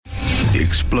The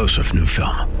explosive new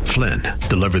film, Flynn,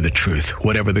 deliver the truth,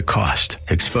 whatever the cost,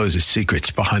 exposes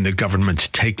secrets behind the government's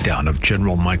takedown of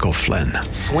General Michael Flynn.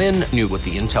 Flynn knew what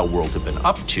the intel world had been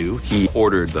up to. He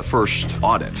ordered the first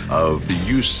audit of the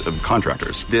use of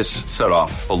contractors. This set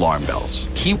off alarm bells.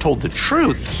 He told the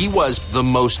truth. He was the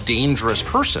most dangerous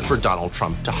person for Donald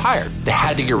Trump to hire. They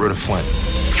had to get rid of Flynn.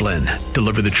 Flynn,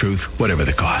 deliver the truth, whatever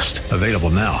the cost. Available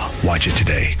now. Watch it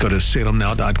today. Go to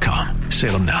salemnow.com.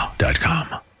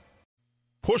 salemnow.com.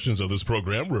 Portions of this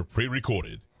program were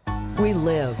pre-recorded. We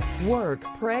live, work,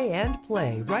 pray, and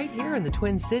play right here in the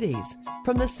Twin Cities.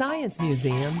 From the Science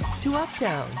Museum to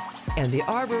Uptown and the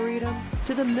Arboretum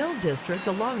to the Mill District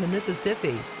along the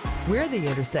Mississippi. We're the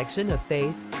intersection of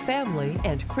faith, family,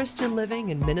 and Christian living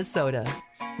in Minnesota.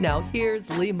 Now here's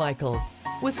Lee Michaels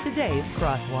with today's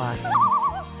Crosswalk.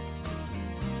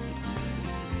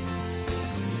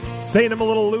 Saying I'm a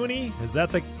little loony? Is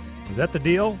that the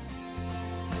deal?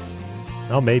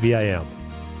 Well, maybe I am.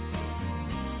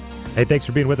 Hey, thanks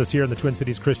for being with us here on the Twin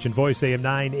Cities Christian Voice, AM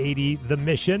 980, The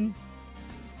Mission.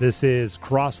 This is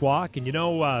Crosswalk. And,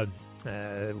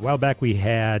 a while back we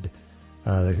had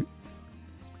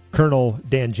Colonel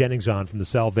Dan Jennings on from the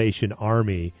Salvation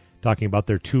Army talking about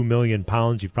their 2 million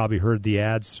pounds. You've probably heard the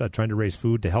ads trying to raise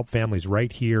food to help families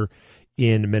right here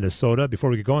in Minnesota. Before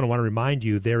we get going, I want to remind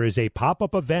you there is a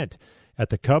pop-up event at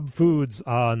the Cub Foods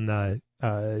on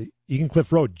Eagan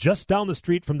Cliff Road, just down the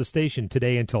street from the station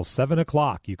today until 7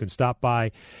 o'clock. You can stop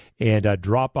by and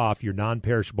drop off your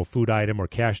non-perishable food item or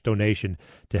cash donation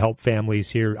to help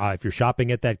families here. If you're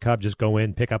shopping at that Cub, just go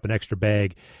in, pick up an extra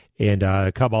bag. And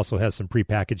Cub also has some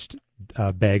prepackaged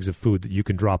bags of food that you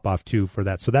can drop off too for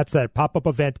that. So that's that pop-up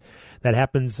event that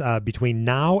happens between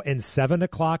now and 7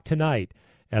 o'clock tonight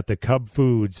at the Cub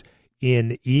Foods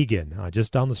in Eagan,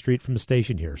 just down the street from the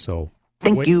station here. So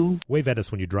Thank you. Wave at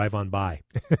us when you drive on by.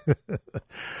 A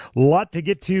lot to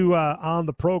get to on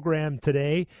the program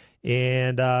today.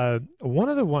 And one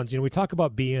of the ones, we talk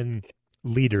about being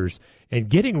leaders and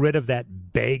getting rid of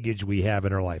that baggage we have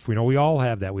in our life. We all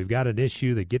have that. We've got an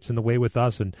issue that gets in the way with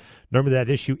us, and normally that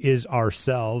issue is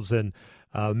ourselves. And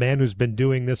a man who's been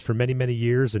doing this for many, many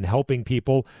years and helping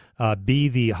people be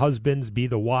the husbands, be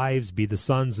the wives, be the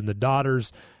sons and the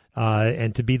daughters,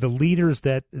 and to be the leaders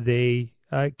that they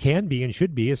can be and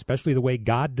should be, especially the way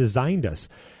God designed us.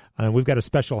 We've got a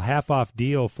special half-off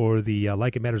deal for the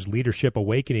Like It Matters Leadership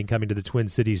Awakening coming to the Twin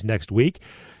Cities next week.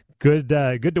 Good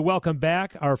to welcome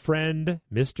back our friend,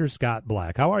 Mr. Scott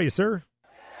Black. How are you, sir?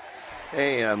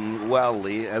 Hey, well,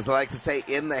 Lee, as I like to say,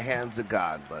 in the hands of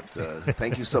God, but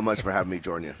thank you so much for having me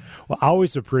join you. Well, I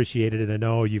always appreciate it, and I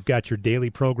know you've got your daily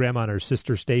program on our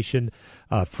sister station,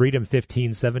 Freedom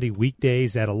 1570,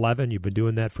 weekdays at 11. You've been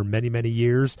doing that for many, many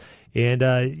years, and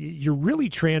you're really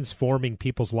transforming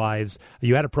people's lives.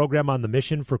 You had a program on The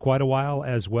Mission for quite a while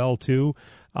as well, too.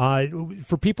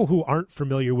 For people who aren't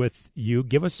familiar with you,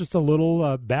 give us just a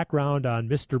little background on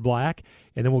Mr. Black,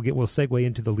 and then we'll segue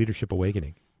into the Leadership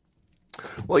Awakening.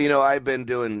 Well, I've been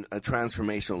doing a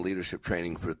transformational leadership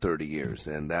training for 30 years,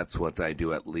 and that's what I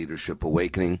do at Leadership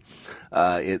Awakening.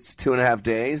 It's 2.5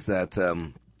 days that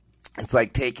it's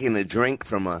like taking a drink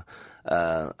from a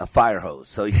fire hose.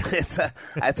 So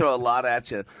I throw a lot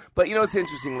at you. But, it's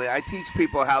interestingly, I teach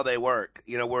people how they work.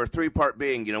 We're a 3-part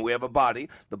being. We have a body.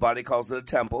 The body calls it a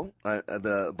temple.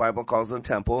 The Bible calls it a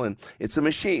temple, and it's a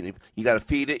machine. You got to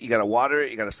feed it. You got to water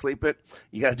it. You got to sleep it.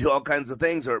 You got to do all kinds of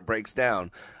things or it breaks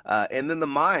down. And then the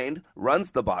mind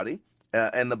runs the body.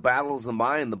 And the battle is the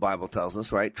mind, the Bible tells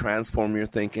us, right? Transform your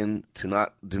thinking, do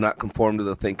not conform to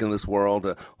the thinking of this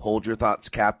world, hold your thoughts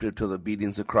captive to the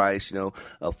obedience of Christ,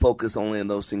 focus only on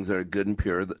those things that are good and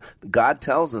pure. God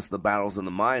tells us the battle's in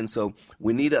the mind, so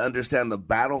we need to understand the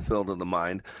battlefield of the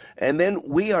mind. And then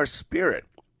we are spirit.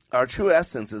 Our true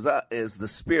essence is the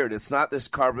spirit. It's not this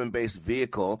carbon-based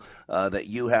vehicle that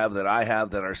you have, that I have,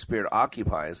 that our spirit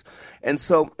occupies. And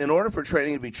so in order for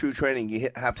training to be true training, you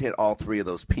have to hit all 3 of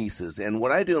those pieces. And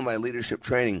what I do in my leadership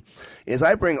training is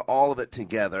I bring all of it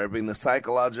together. I bring the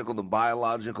psychological, the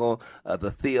biological,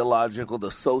 the theological, the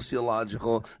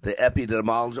sociological, the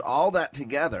epidemiological, all that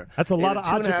together. That's a lot of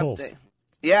obstacles.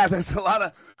 Yeah, there's a lot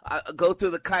of go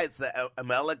through the kites, the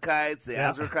Amalekites, the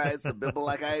Azrakites, the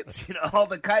Biblikites, all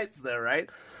the kites there, right?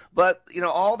 But,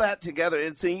 all that together,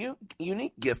 it's a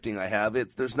unique gifting I have.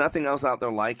 There's nothing else out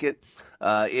there like it.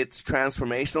 It's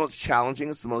transformational. It's challenging.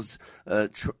 It's the most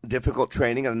difficult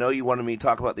training. I know you wanted me to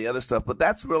talk about the other stuff, but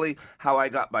that's really how I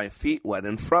got my feet wet.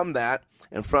 And from that,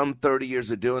 and from 30 years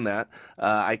of doing that,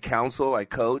 I counsel, I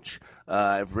coach.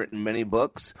 I've written many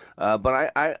books,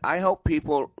 but I help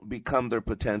people become their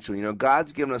potential.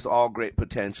 God's given given us all great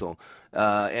potential,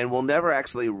 and we'll never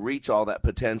actually reach all that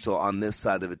potential on this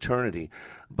side of eternity.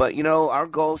 But, our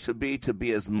goal should be to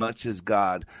be as much as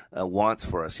God wants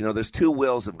for us. There's two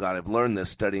wills of God. I've learned this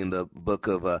studying the book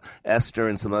of Esther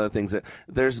and some other things.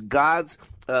 There's God's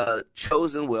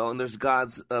chosen will, and there's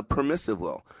God's permissive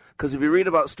will. Because if you read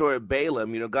about the story of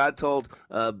Balaam, God told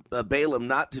Balaam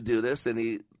not to do this, and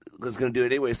he was going to do it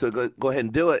anyway, so go ahead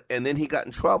and do it. And then he got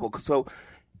in trouble. So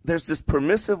there's this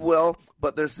permissive will,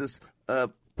 but there's this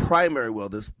primary will,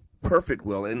 this perfect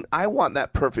will, and I want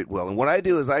that perfect will. And what I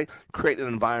do is I create an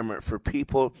environment for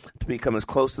people to become as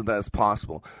close to that as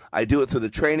possible. I do it through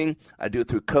the training. I do it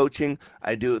through coaching.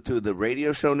 I do it through the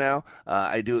radio show now.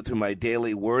 I do it through my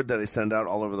daily word that I send out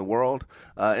all over the world.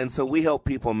 And so we help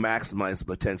people maximize the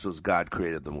potentials God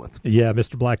created them with. Yeah,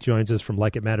 Mr. Black joins us from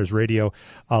Like It Matters Radio.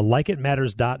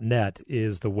 LikeItMatters.net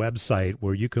is the website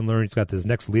where you can learn. He's got this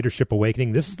next Leadership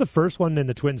Awakening. This is the first one in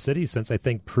the Twin Cities since, I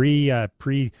think,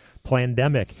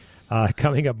 pre-pandemic.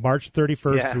 Coming up March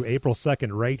 31st through April 2nd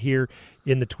right here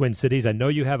in the Twin Cities. I know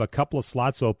you have a couple of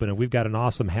slots open, and we've got an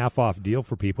awesome half-off deal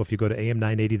for people. If you go to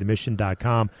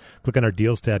am980themission.com, click on our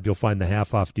deals tab, you'll find the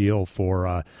half-off deal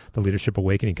for the Leadership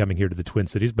Awakening coming here to the Twin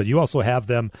Cities. But you also have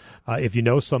them, if you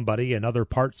know somebody in other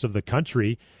parts of the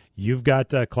country. You've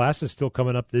got classes still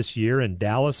coming up this year in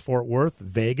Dallas, Fort Worth,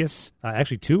 Vegas,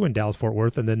 actually two in Dallas, Fort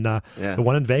Worth, and then the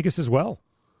one in Vegas as well.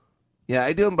 Yeah,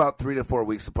 I do them about 3 to 4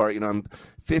 weeks apart. I'm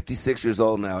 56 years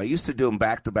old now. I used to do them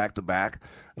back to back to back,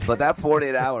 but that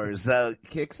 48 hours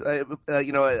kicks.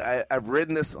 I've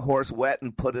ridden this horse wet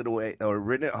and put it away, or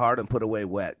ridden it hard and put away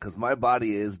wet, because my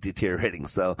body is deteriorating.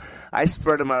 So I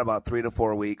spread them out about 3 to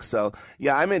 4 weeks. So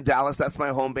yeah, I'm in Dallas. That's my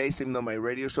home base. Even though my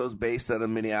radio show is based out of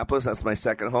Minneapolis, that's my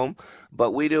second home.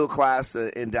 But we do a class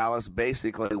in Dallas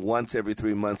basically once every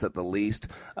 3 months at the least.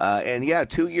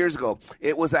 2 years ago,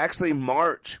 it was actually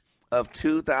March of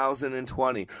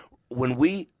 2020. When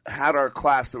we had our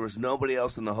class, there was nobody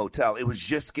else in the hotel. It was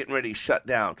just getting ready to shut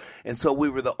down. And so we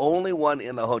were the only one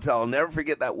in the hotel. I'll never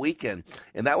forget that weekend.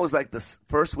 And that was like the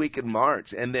first week in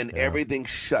March. And then everything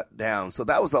shut down. So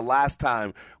that was the last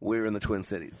time we were in the Twin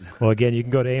Cities. Well, again, you can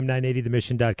go to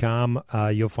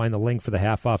am980themission.com. You'll find the link for the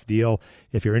half-off deal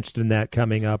if you're interested in that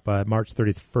coming up March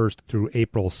 31st through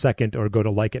April 2nd, or go to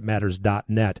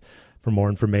likeitmatters.net. For more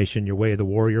information, your Way of the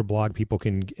Warrior blog, people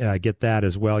can get that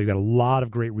as well. You've got a lot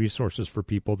of great resources for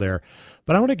people there.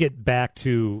 But I want to get back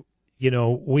to, we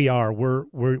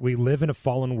live in a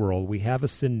fallen world. We have a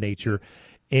sin nature.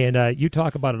 And you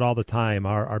talk about it all the time,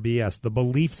 our BS, the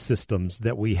belief systems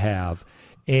that we have.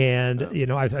 And,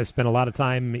 I've spent a lot of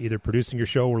time either producing your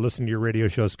show or listening to your radio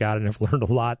show, Scott, and I've learned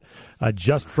a lot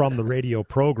just from the radio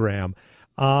program.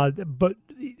 But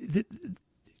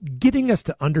getting us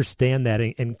to understand that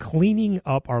and cleaning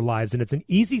up our lives. And it's an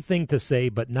easy thing to say,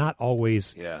 but not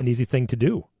always an easy thing to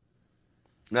do.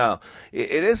 No,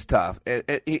 it is tough. And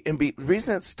the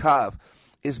reason it's tough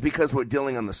is because we're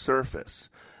dealing on the surface.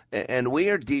 And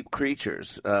we are deep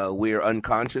creatures. We are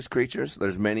unconscious creatures.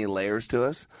 There's many layers to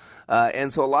us.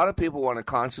 And so a lot of people want to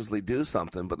consciously do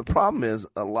something. But the problem is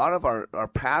a lot of our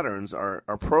patterns, our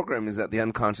programming is at the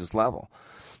unconscious level.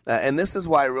 And this is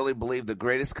why I really believe the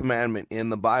greatest commandment in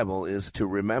the Bible is to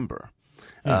remember.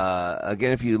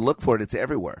 Again, if you look for it, it's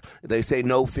everywhere. They say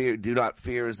no fear, do not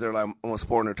fear is there almost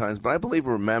 400 times, but I believe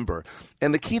remember.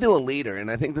 And the key to a leader,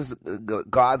 and I think this is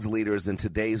God's leaders in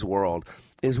today's world,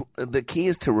 is the key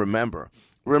is to remember.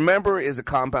 Remember is a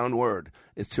compound word.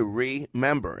 It's to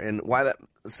remember. And why that?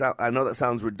 I know that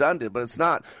sounds redundant, but it's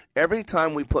not. Every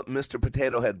time we put Mr.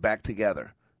 Potato Head back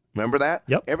together, remember that?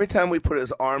 Yep. Every time we put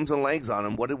his arms and legs on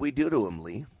him, what did we do to him,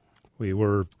 Lee? We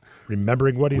were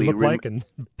remembering what he looked like and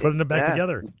putting him back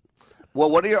together. Well,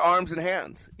 what are your arms and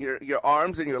hands? Your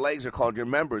arms and your legs are called your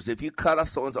members. If you cut off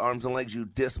someone's arms and legs, you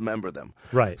dismember them.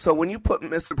 Right. So when you put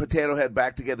Mr. Potato Head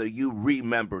back together, you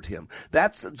remembered him.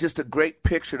 That's just a great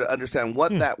picture to understand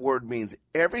what that word means.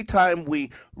 Every time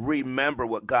we remember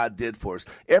what God did for us,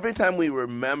 every time we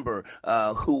remember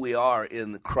who we are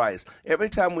in Christ, every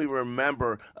time we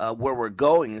remember where we're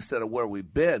going instead of where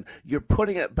we've been, you're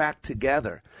putting it back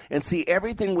together. And see,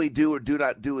 everything we do or do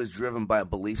not do is driven by a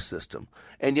belief system.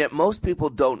 And yet most people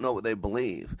don't know what they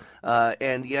believe.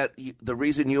 And yet the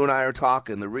reason you and I are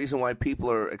talking, the reason why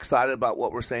people are excited about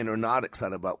what we're saying or not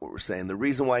excited about what we're saying, the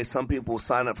reason why some people will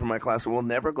sign up for my class or will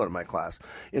never go to my class,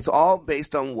 it's all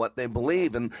based on what they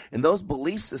believe. And those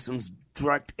belief systems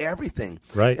direct everything.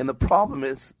 Right. And the problem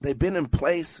is they've been in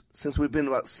place since we've been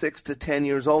about 6 to 10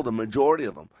 years old, the majority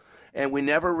of them. And we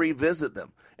never revisit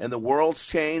them. And the world's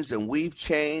changed, and we've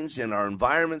changed, and our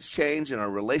environment's changed, and our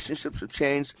relationships have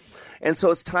changed. And so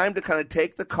it's time to kind of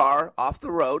take the car off the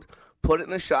road, put it in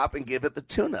the shop and give it the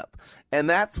tune-up. And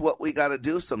that's what we got to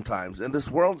do sometimes. And this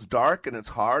world's dark and it's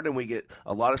hard and we get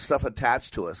a lot of stuff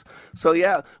attached to us. So,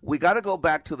 yeah, we got to go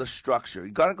back to the structure.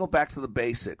 You got to go back to the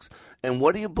basics. And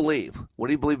what do you believe? What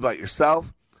do you believe about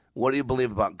yourself? What do you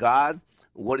believe about God?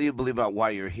 What do you believe about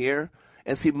why you're here?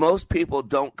 And see, most people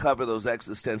don't cover those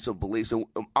existential beliefs. And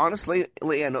honestly,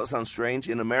 Lee, I know it sounds strange.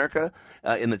 In America,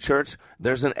 in the church,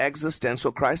 there's an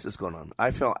existential crisis going on.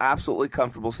 I feel absolutely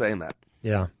comfortable saying that.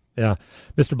 Yeah. Yeah.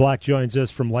 Mr. Black joins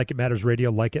us from Like It Matters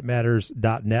Radio,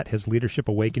 likeitmatters.net. His Leadership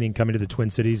Awakening coming to the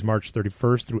Twin Cities March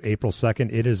 31st through April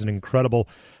 2nd. It is an incredible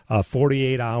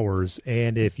 48 hours.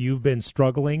 And if you've been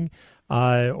struggling,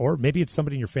 or maybe it's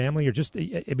somebody in your family, or just,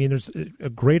 I mean, there's a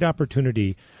great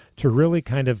opportunity to really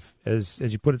kind of, as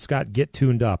you put it, Scott, get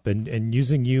tuned up and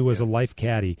using you as a life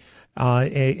caddy,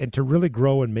 and to really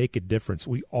grow and make a difference.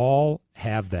 We all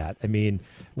have that. I mean,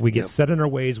 we get set in our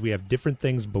ways. We have different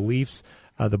things, beliefs,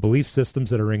 the belief systems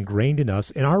that are ingrained in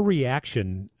us, and our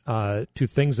reaction to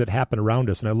things that happen around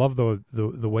us. And I love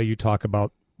the way you talk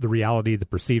about the reality, the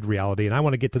perceived reality. And I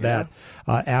want to get to that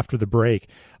after the break,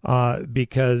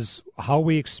 because how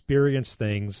we experience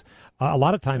things, a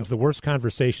lot of times the worst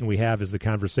conversation we have is the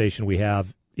conversation we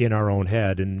have in our own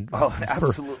head. And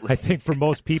absolutely. I think for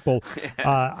most people,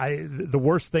 the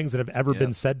worst things that have ever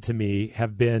been said to me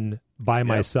have been by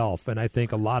myself. And I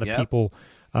think a lot of people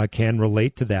can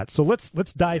relate to that. So let's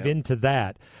dive into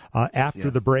that after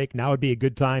the break. Now would be a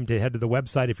good time to head to the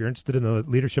website if you're interested in the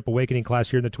Leadership Awakening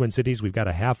class here in the Twin Cities. We've got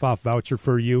a half-off voucher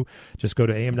for you. Just go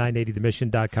to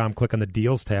am980themission.com, click on the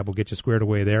Deals tab. We'll get you squared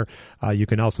away there. You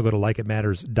can also go to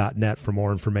likeitmatters.net for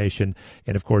more information.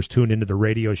 And, of course, tune into the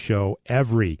radio show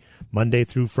every Monday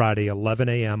through Friday, 11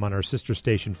 a.m. on our sister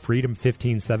station, Freedom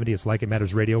 1570. It's Like It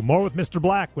Matters Radio. More with Mr.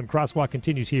 Black when Crosswalk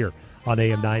continues here on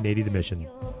AM 980 The Mission.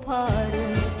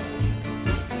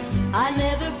 I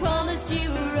never promised you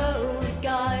a rose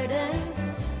garden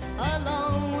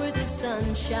along with the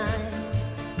sunshine.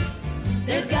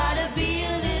 There's gotta be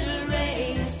a little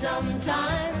rain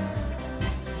sometime.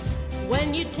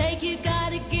 When you take, you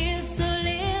gotta give. So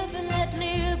live and let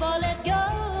live or let go.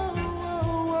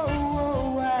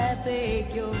 I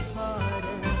beg your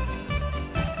pardon.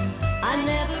 I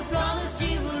never promised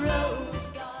you a rose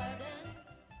garden.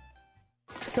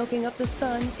 Soaking up the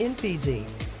sun in Fiji,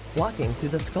 walking through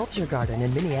the Sculpture Garden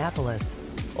in Minneapolis,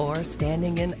 or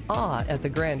standing in awe at the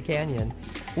Grand Canyon.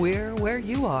 We're where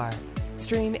you are.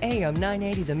 Stream AM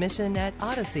 980 The Mission at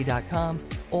Odyssey.com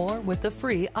or with the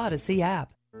free Odyssey app.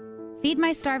 Feed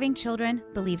My Starving Children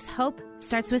believes hope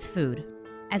starts with food.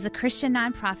 As a Christian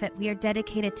nonprofit, we are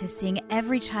dedicated to seeing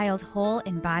every child whole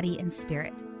in body and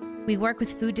spirit. We work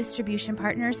with food distribution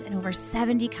partners in over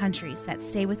 70 countries that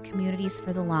stay with communities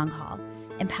for the long haul,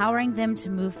 empowering them to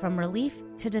move from relief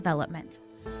to development.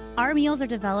 Our meals are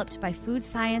developed by food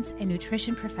science and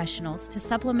nutrition professionals to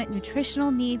supplement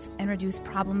nutritional needs and reduce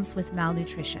problems with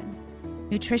malnutrition.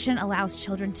 Nutrition allows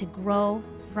children to grow,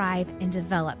 thrive, and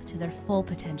develop to their full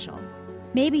potential.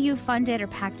 Maybe you funded or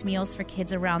packed meals for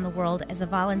kids around the world as a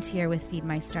volunteer with Feed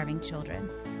My Starving Children.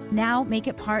 Now make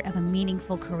it part of a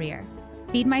meaningful career.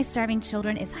 Feed My Starving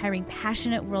Children is hiring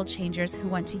passionate world changers who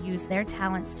want to use their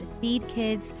talents to feed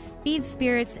kids, feed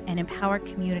spirits, and empower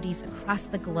communities across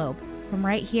the globe from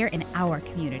right here in our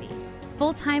community.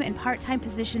 Full-time and part-time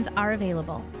positions are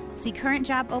available. See current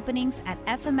job openings at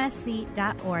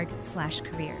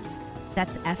fmsc.org/careers.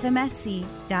 That's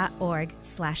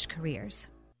fmsc.org/careers.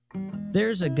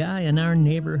 There's a guy in our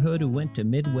neighborhood who went to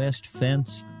Midwest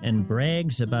Fence and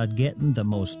brags about getting the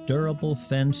most durable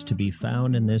fence to be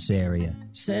found in this area.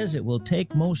 Says it will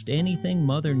take most anything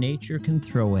Mother Nature can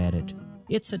throw at it.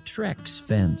 It's a Trex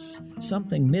fence,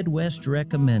 something Midwest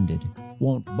recommended.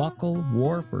 Won't buckle,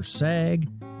 warp, or sag.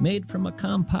 Made from a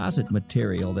composite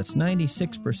material that's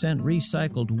 96%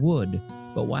 recycled wood.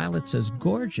 But while it's as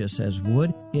gorgeous as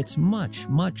wood, it's much,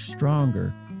 much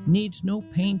stronger. Needs no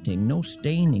painting, no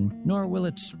staining, nor will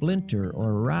it splinter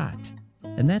or rot.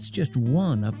 And that's just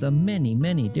one of the many,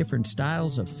 many different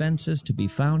styles of fences to be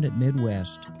found at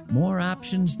Midwest. More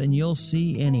options than you'll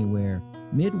see anywhere.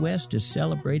 Midwest is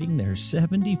celebrating their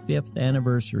 75th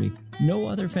anniversary. No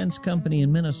other fence company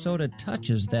in Minnesota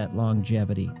touches that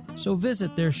longevity. So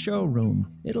visit their showroom.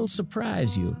 It'll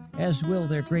surprise you, as will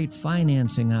their great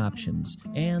financing options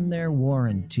and their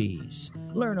warranties.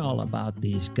 Learn all about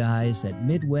these guys at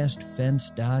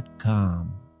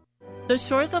MidwestFence.com. The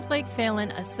Shores of Lake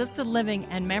Phalen Assisted Living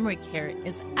and Memory Care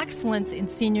is excellence in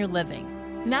senior living.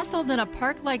 Nestled in a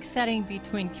park-like setting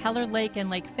between Keller Lake and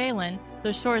Lake Phalen,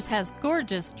 The Shores has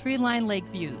gorgeous tree-lined lake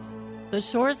views. The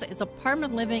Shores is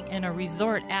apartment living in a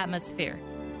resort atmosphere.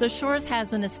 The Shores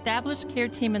has an established care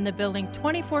team in the building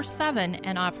 24/7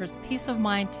 and offers peace of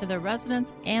mind to their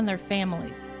residents and their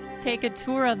families. Take a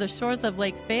tour of the Shores of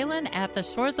Lake Phalen at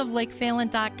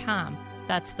theshoresoflakephalan.com.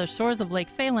 That's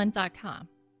theshoresoflakephalan.com.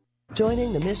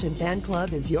 Joining the Mission Fan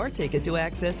Club is your ticket to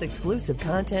access exclusive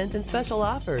content and special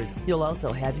offers. You'll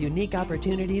also have unique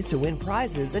opportunities to win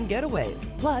prizes and getaways.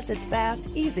 Plus, it's fast,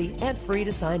 easy, and free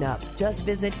to sign up. Just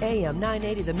visit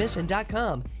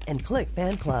am980themission.com and click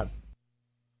Fan Club.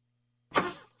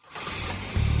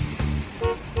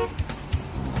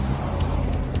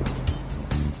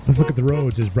 Let's Look at the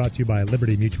Roads is brought to you by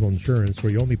Liberty Mutual Insurance,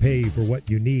 where you only pay for what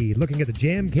you need. Looking at the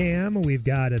Jam Cam, we've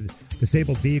got a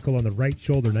disabled vehicle on the right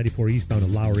shoulder, 94 eastbound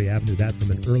of Lowry Avenue, that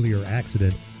from an earlier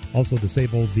accident. Also,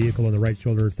 disabled vehicle on the right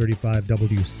shoulder,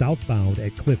 35W southbound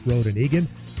at Cliff Road in Eagan.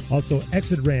 Also,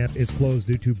 exit ramp is closed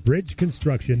due to bridge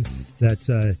construction.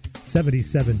 That's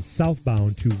 77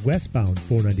 southbound to westbound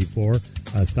 494.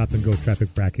 Stop and go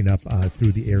traffic backing up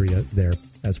through the area there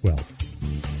as well.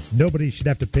 Nobody should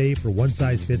have to pay for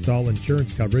one-size-fits-all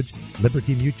insurance coverage.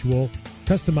 Liberty Mutual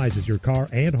customizes your car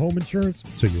and home insurance,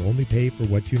 so you only pay for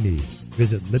what you need.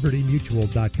 Visit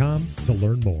libertymutual.com to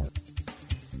learn more.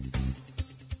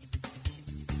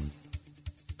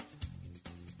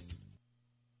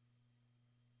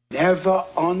 Never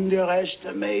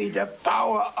underestimate the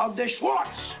power of the Schwartz.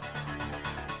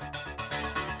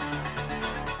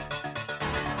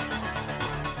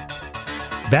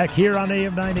 Back here on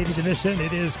AM 980 The Mission,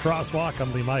 it is Crosswalk.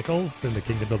 I'm Lee Michaels in the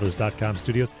KingdomBuilders.com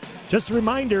studios. Just a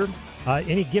reminder,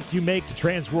 any gift you make to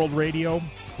Trans World Radio,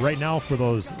 right now for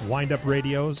those wind-up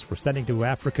radios we're sending to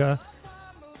Africa,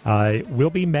 will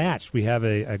be matched. We have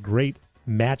a great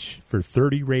match for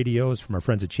 30 radios from our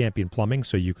friends at Champion Plumbing,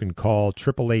 so you can call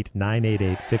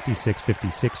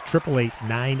 888-988-5656,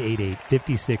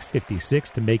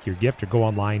 888-988-5656 to make your gift, or go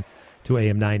online to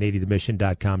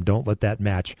am980themission.com. Don't let that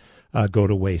match go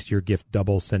to waste. Your gift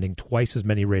doubles, sending twice as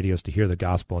many radios to hear the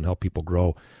gospel and help people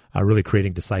grow. Really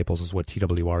creating disciples is what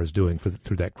TWR is doing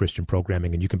through that Christian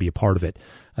programming, and you can be a part of it.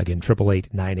 Again,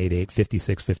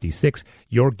 888-988-5656.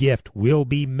 Your gift will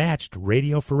be matched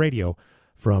radio for radio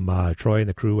from Troy and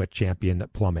the crew at Champion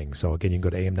Plumbing. So again, you can go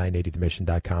to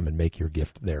am980themission.com and make your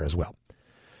gift there as well.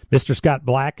 Mr. Scott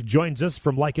Black joins us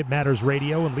from Like It Matters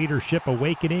Radio and Leadership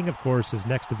Awakening. Of course, his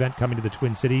next event coming to the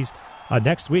Twin Cities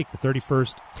next week, the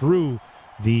 31st through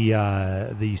the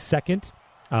 2nd.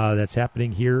 That's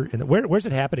happening here. Where's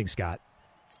it happening, Scott?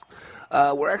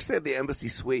 We're actually at the Embassy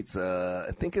Suites.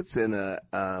 I think it's in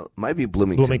might be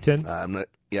Bloomington. Bloomington.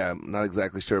 I'm not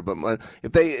exactly sure, but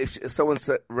if someone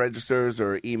registers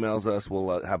or emails us,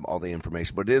 we'll have all the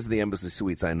information. But it is the Embassy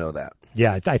Suites. I know that.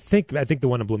 Yeah, I think the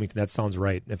one in Bloomington. That sounds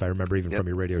right. If I remember, even from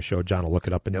your radio show, John will look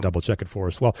it up and double check it for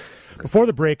us. Well, before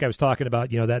the break, I was talking about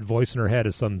that voice in our head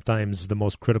is sometimes the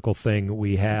most critical thing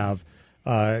we have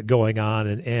going on,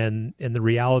 and the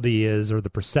reality is, or the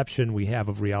perception we have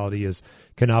of reality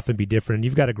can often be different. And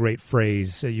you've got a great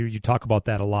phrase. You talk about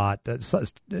that a lot.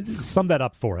 Sum that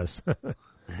up for us.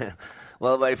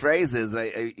 Well, my phrase is,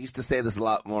 I used to say this a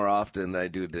lot more often than I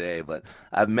do today, but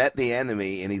I've met the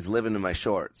enemy and he's living in my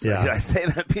shorts. Yeah. I say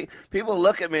that, people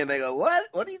look at me and they go, what?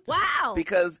 What do you? Wow.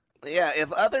 Because,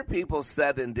 if other people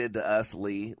said and did to us,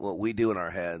 Lee, what we do in our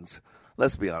heads,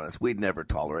 let's be honest, we'd never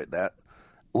tolerate that.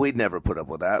 We'd never put up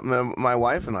with that. My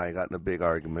wife and I got in a big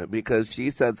argument because she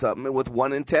said something with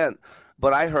one intent,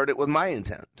 but I heard it with my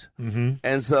intent. Mm-hmm.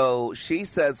 And so she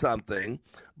said something,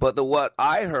 but what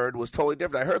I heard was totally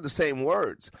different. I heard the same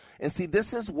words. And see,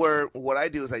 this is where what I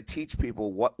do is I teach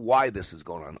people why this is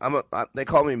going on. They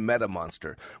call me meta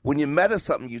monster. When you meta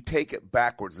something, you take it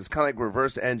backwards. It's kind of like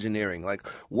reverse engineering, like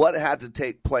what had to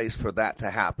take place for that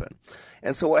to happen.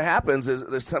 And so what happens is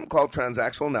there's something called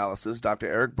transactional analysis. Dr.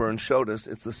 Eric Burns showed us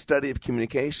it's the study of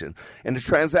communication. And the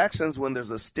transactions when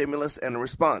there's a stimulus and a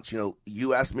response.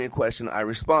 You ask me a question, I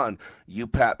respond. You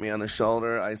pat me on the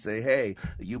shoulder, I say, hey.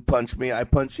 You punch me, I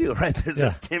punch you, right? There's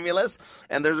a stimulus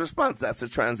and there's a response. That's a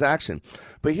transaction.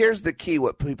 But here's the key,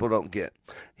 what people don't get.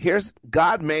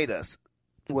 God made us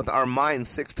with our minds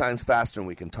 6 times faster than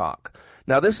we can talk.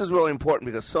 Now, this is really important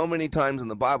because so many times in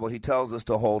the Bible, he tells us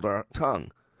to hold our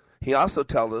tongue. He also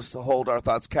tells us to hold our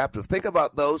thoughts captive. Think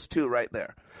about those two right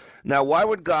there. Now, why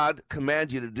would God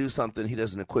command you to do something he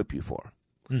doesn't equip you for?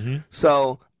 Mm-hmm.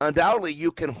 So, undoubtedly,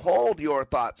 you can hold your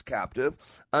thoughts captive,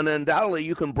 and undoubtedly,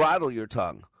 you can bridle your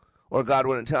tongue, or God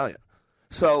wouldn't tell you.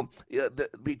 So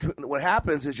what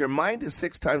happens is your mind is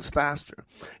 6 times faster.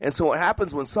 And so what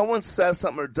happens when someone says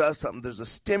something or does something, there's a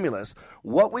stimulus.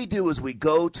 What we do is we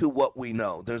go to what we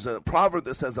know. There's a proverb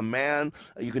that says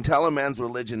you can tell a man's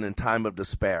religion in time of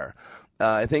despair.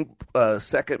 I think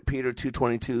 2 Peter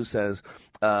 2:22 says,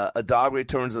 a dog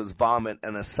returns to his vomit,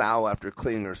 and a sow, after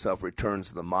cleaning herself, returns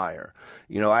to the mire.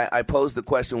 I posed the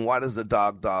question: why does a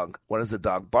dog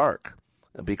bark?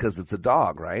 Because it's a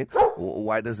dog, right?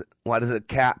 Why does a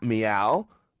cat meow?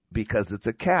 Because it's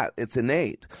a cat. It's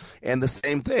innate. And the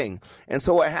same thing. And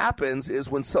so what happens is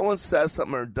when someone says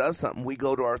something or does something, we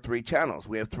go to our 3 channels.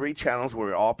 We have 3 channels where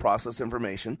we all process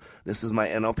information. This is my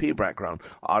NLP background: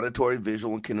 auditory,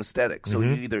 visual, and kinesthetic. So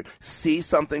you either see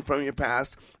something from your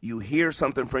past, you hear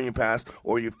something from your past,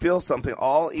 or you feel something,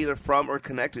 all either from or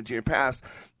connected to your past,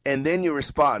 and then you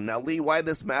respond. Now, Lee, why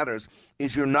this matters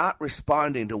is you're not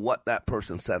responding to what that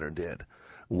person said or did.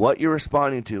 What you're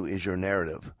responding to is your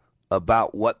narrative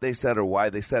about what they said or why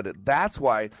they said it. That's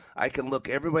why I can look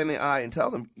everybody in the eye and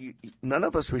tell them, none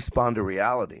of us respond to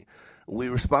reality. We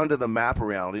respond to the map of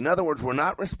reality. In other words, we're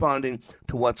not responding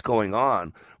to what's going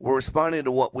on. We're responding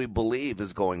to what we believe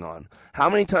is going on. How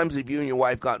many times have you and your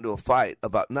wife gotten into a fight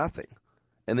about nothing?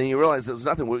 And then you realize there was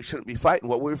nothing. We shouldn't be fighting.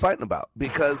 What were we fighting about?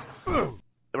 Because,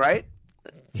 right?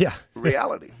 Yeah.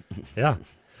 Reality. Yeah.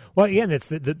 Well, again, it's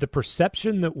the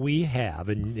perception that we have,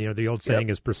 and the old saying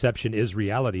is perception is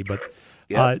reality. But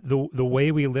the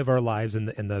way we live our lives and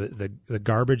the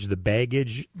garbage, the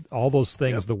baggage, all those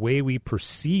things, the way we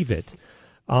perceive it,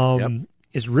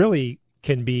 is really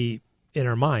can be in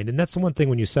our mind. And that's the one thing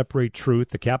when you separate truth,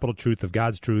 the capital truth of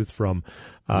God's truth, from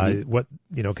what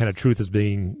kind of truth is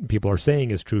being people are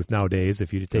saying is truth nowadays.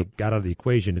 If you take God out of the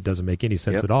equation, it doesn't make any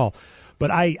sense at all. But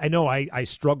I know I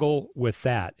struggle with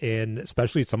that, and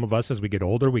especially some of us as we get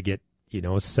older, we get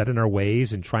set in our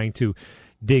ways and trying to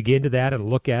dig into that and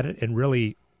look at it and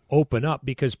really open up,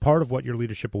 because part of what your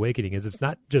Leadership Awakening is, it's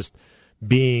not just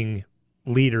being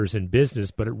leaders in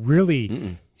business, but it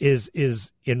really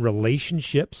is in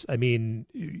relationships. I mean,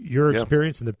 your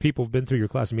experience and the people who've been through your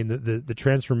class, I mean, the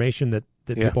transformation that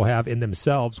people have in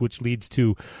themselves, which leads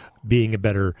to being a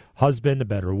better husband, a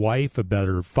better wife, a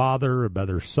better father, a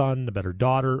better son, a better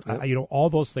daughter.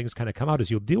 All those things kind of come out as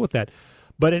you'll deal with that.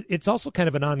 But it's also kind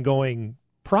of an ongoing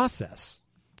process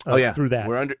through that.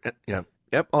 We're under,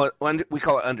 Yep. We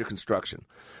call it under construction.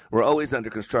 We're always under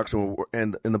construction,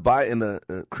 and in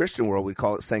the Christian world, we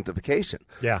call it sanctification.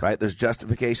 Yeah. Right. There's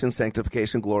justification,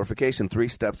 sanctification, glorification. 3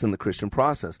 steps in the Christian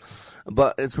process,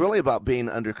 but it's really about being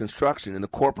under construction. In the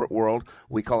corporate world,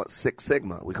 we call it Six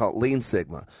Sigma. We call it Lean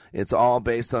Sigma. It's all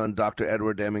based on Dr.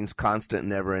 Edward Deming's constant,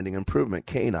 never-ending improvement,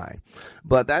 K9.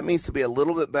 But that means to be a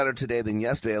little bit better today than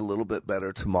yesterday, a little bit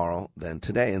better tomorrow than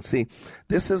today. And see,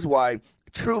 this is why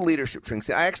true leadership training.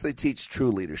 See, I actually teach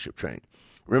true leadership training.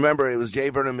 Remember, it was J.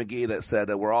 Vernon McGee that said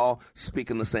that we're all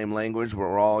speaking the same language, but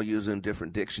we're all using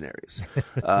different dictionaries.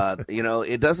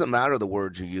 It doesn't matter the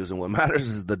words you're using. What matters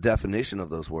is the definition of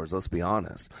those words, let's be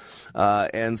honest.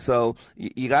 And so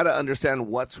you got to understand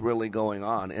what's really going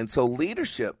on. And so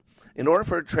leadership, in order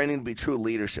for training to be true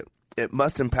leadership, it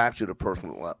must impact you at a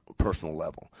personal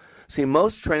level. See,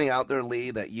 most training out there,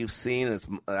 Lee, that you've seen is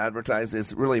advertised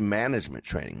is really management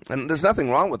training. And there's nothing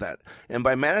wrong with that. And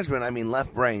by management, I mean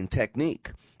left brain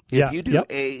technique. If you do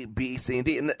A, B, C, and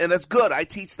D, and that's good. I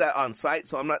teach that on site,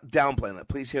 so I'm not downplaying that.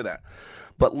 Please hear that.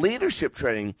 But leadership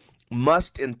training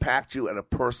must impact you at a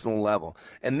personal level.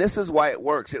 And this is why it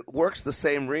works. It works the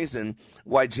same reason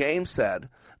why James said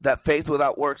that faith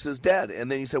without works is dead.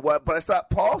 And then you said, well, but I thought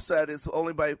Paul said it's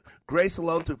only by grace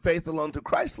alone, through faith alone, through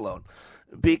Christ alone.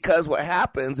 Because what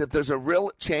happens, if there's a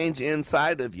real change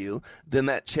inside of you, then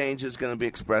that change is going to be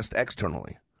expressed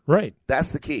externally. Right.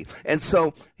 That's the key. And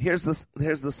so here's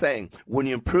the saying. When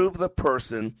you improve the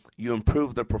person, you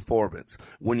improve the performance.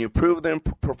 When you improve the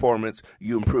performance,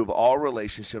 you improve all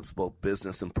relationships, both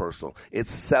business and personal.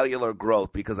 It's cellular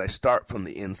growth, because I start from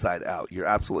the inside out. You're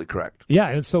absolutely correct. Yeah,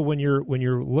 and so when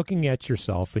you're looking at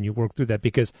yourself and you work through that,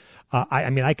 because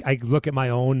I look at my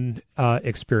own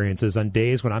experiences on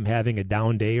days when I'm having a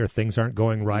down day or things aren't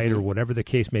going right or whatever the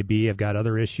case may be. I've got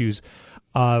other issues.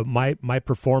 My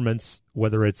performance,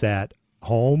 whether it's at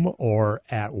home or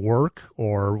at work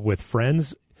or with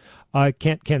friends,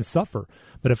 can suffer.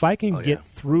 But if I can get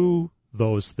through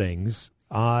those things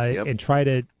and try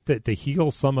to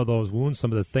heal some of those wounds,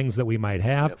 some of the things that we might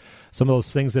have, some of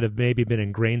those things that have maybe been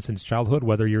ingrained since childhood,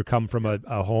 whether you come from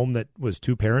a home that was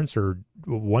 2 parents or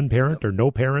 1 parent or no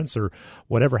parents or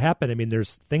whatever happened. I mean,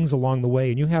 there's things along the way,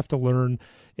 and you have to learn,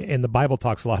 and the Bible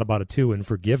talks a lot about it too, and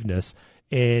forgiveness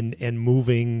and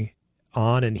moving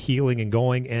on and healing and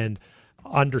going. And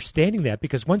understanding that,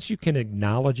 because once you can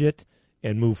acknowledge it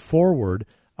and move forward,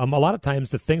 a lot of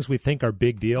times the things we think are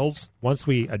big deals, once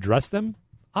we address them,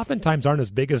 oftentimes aren't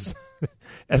as big as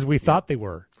as we thought they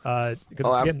were, because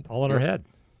it's, again, all in our head.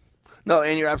 No,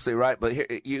 and you're absolutely right. But here,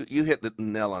 you hit the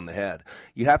nail on the head.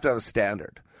 You have to have a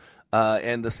standard.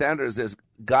 And the standard is this: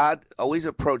 God, always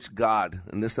approach God,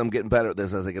 and this, I'm getting better at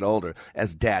this as I get older,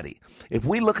 as daddy. If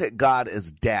we look at God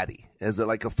as daddy, as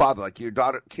like a father, like your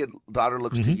daughter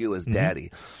looks to you as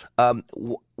daddy, and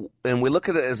we look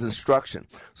at it as instruction.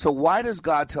 So why does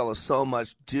God tell us so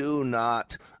much? Do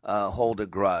not hold a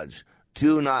grudge.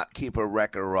 Do not keep a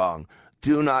record wrong.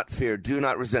 Do not fear. Do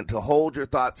not resent. To hold your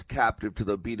thoughts captive to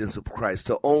the obedience of Christ.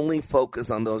 To only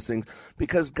focus on those things.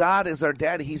 Because God is our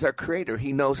daddy. He's our creator.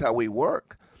 He knows how we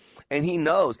work. And he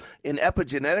knows. In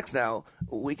epigenetics now,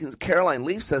 Caroline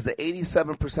Leaf says that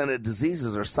 87% of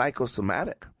diseases are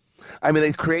psychosomatic. I mean,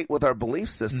 they create with our belief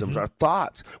systems, our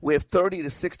thoughts. We have 30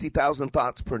 to 60,000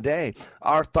 thoughts per day.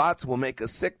 Our thoughts will make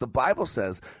us sick. The Bible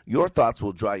says your thoughts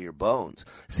will dry your bones.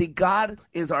 See, God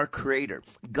is our creator.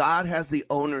 God has the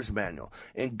owner's manual.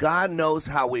 And God knows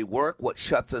how we work, what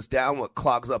shuts us down, what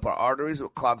clogs up our arteries,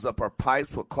 what clogs up our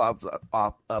pipes, what clogs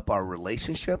up our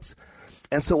relationships.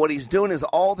 And so what he's doing is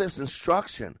all this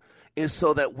instruction is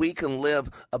so that we can live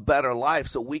a better life,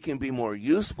 so we can be more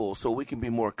useful, so we can be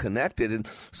more connected. And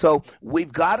so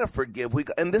we've got to forgive.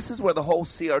 And this is where the whole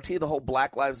CRT, the whole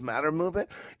Black Lives Matter movement,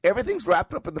 everything's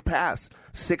wrapped up in the past.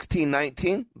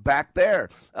 1619, back there.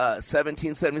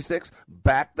 1776,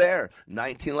 back there.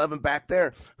 1911, back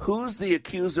there. Who's the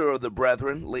accuser of the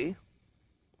brethren, Lee?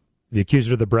 The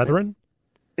accuser of the brethren?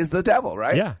 Is the devil,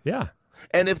 right? Yeah, yeah.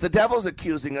 And if the devil's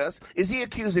accusing us, is he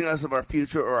accusing us of our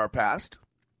future or our past?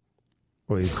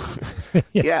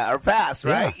 Yeah, our past,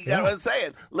 right? You got what I'm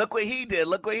saying? Look what he did.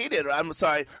 Look what he did. I'm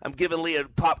sorry. I'm giving Lee a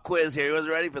pop quiz here. He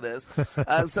wasn't ready for this.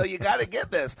 So you got to get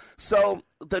this. So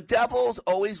the devil's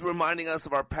always reminding us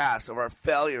of our past, of our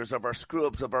failures, of our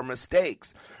screw-ups, of our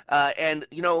mistakes. And,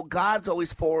 you know, God's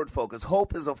always forward focused.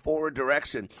 Hope is a forward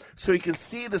direction. So you can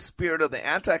see the spirit of the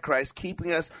Antichrist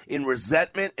keeping us in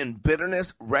resentment and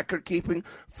bitterness, record keeping,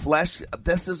 flesh.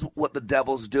 This is what the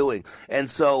devil's doing. And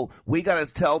so we got to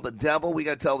tell the devil, we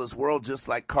got to tell this world, just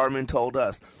like Carmen told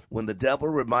us, when the devil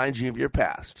reminds you of your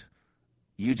past,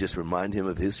 you just remind him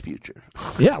of his future.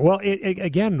 Yeah, well,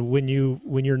 again, when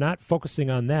you're not focusing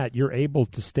on that, you're able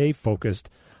to stay focused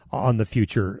on the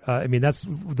future. I mean, that's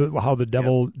how the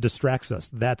devil distracts us.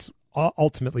 That's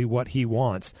ultimately what he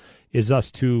wants, is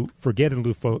us to forget and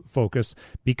lose focus,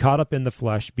 be caught up in the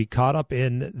flesh, be caught up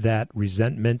in that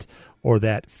resentment or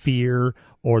that fear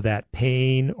or that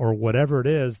pain or whatever it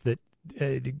is that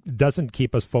doesn't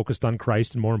keep us focused on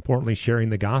Christ and, more importantly, sharing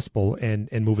the gospel and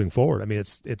moving forward. I mean,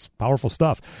 it's powerful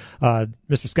stuff.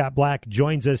 Mr. Scott Black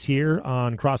joins us here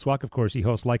on Crosswalk. Of course, he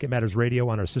hosts Like It Matters Radio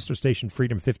on our sister station,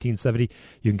 Freedom 1570.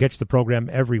 You can catch the program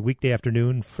every weekday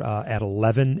afternoon at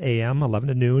 11 a.m., 11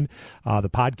 to noon. The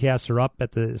podcasts are up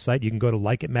at the site. You can go to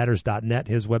likeitmatters.net.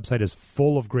 His website is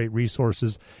full of great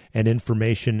resources and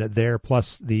information there,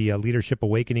 plus the Leadership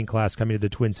Awakening class coming to the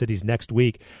Twin Cities next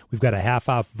week. We've got a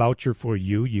half-off voucher for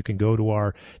you. You can go to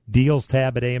our deals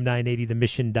tab at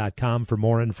am980themission.com for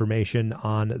more information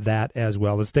on that as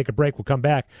well. Let's take a break. We'll come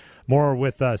back. More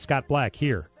with Scott Black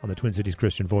here on the Twin Cities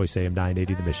Christian Voice, AM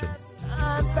 980 The Mission.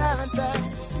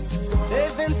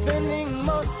 They've been spending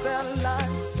most of their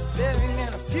lives living in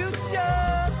a future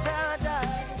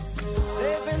paradise.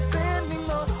 They've been spending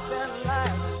most of their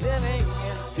lives living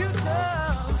in a future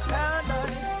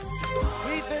paradise.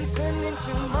 We've been spending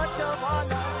too much of our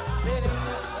lives living in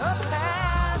a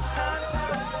past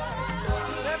paradise.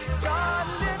 Let's start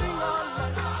living on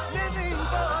life, living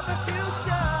for the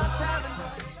future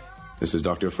paradise. This is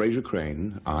Dr. Fraser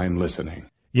Crane. I'm listening.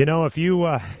 You know, if you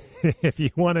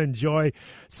want to enjoy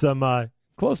some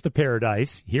close to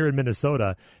paradise here in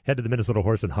Minnesota, head to the Minnesota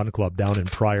Horse and Hunt Club down in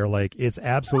Prior Lake. It's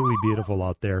absolutely beautiful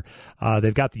out there.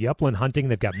 They've got the upland hunting.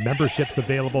 They've got memberships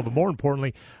available. But more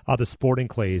importantly, the sporting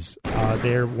clays.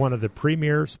 They're one of the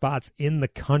premier spots in the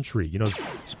country. You know,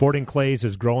 sporting clays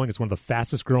is growing. It's one of the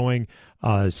fastest growing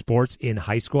sports in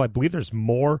high school. I believe there's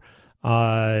more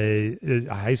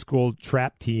high school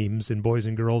trap teams in boys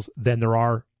and girls than there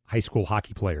are high school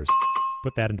hockey players.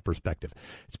 Put that into perspective.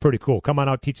 It's pretty cool. Come on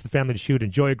out, teach the family to shoot,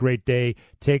 enjoy a great day,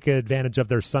 take advantage of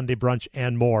their Sunday brunch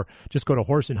and more. Just go to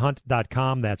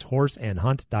horseandhunt.com. That's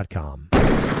horseandhunt.com.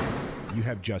 You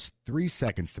have just 3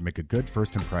 seconds to make a good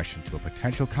first impression to a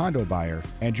potential condo buyer,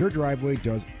 and your driveway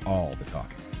does all the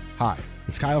talking. Hi,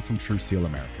 it's Kyle from True Seal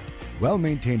America.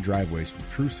 Well-maintained driveways from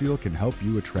True Seal can help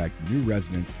you attract new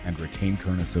residents and retain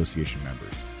current association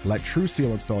members. Let True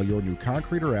Seal install your new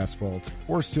concrete or asphalt,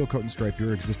 or seal coat and stripe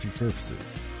your existing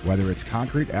surfaces. Whether it's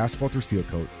concrete, asphalt, or seal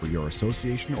coat for your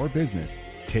association or business,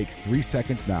 take 3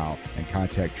 seconds now and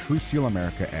contact True Seal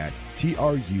America at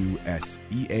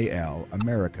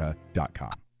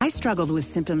TRUSEALamerica.com. I struggled with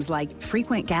symptoms like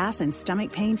frequent gas and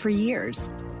stomach pain for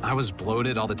years. I was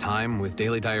bloated all the time with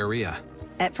daily diarrhea.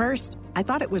 At first, I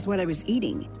thought it was what I was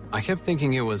eating. I kept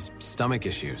thinking it was stomach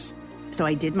issues. So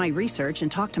I did my research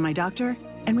and talked to my doctor,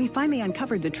 and we finally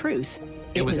uncovered the truth.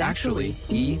 It was actually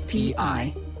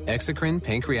EPI. Exocrine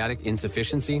pancreatic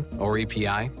insufficiency, or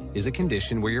EPI, is a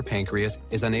condition where your pancreas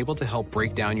is unable to help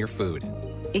break down your food.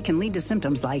 It can lead to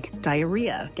symptoms like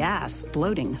diarrhea, gas,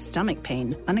 bloating, stomach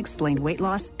pain, unexplained weight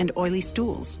loss, and oily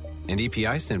stools. And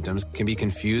EPI symptoms can be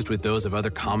confused with those of other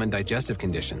common digestive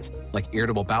conditions, like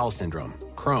irritable bowel syndrome,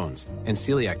 Crohn's, and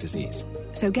celiac disease.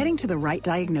 So getting to the right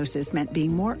diagnosis meant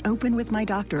being more open with my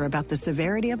doctor about the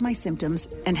severity of my symptoms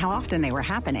and how often they were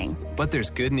happening. But there's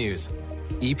good news.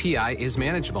 EPI is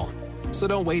manageable, so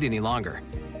don't wait any longer.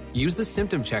 Use the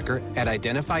symptom checker at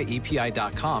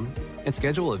identifyepi.com and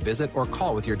schedule a visit or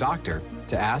call with your doctor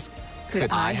to ask,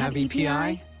 could I have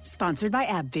EPI? Sponsored by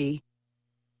AbbVie.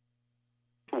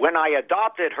 When I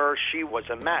adopted her, she was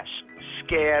a mess.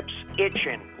 Scabs,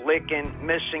 itching, licking,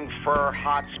 missing fur,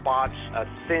 hot spots, a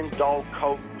thin, dull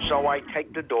coat. So I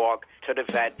take the dog to the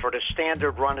vet for the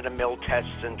standard run-of-the-mill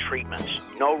tests and treatments.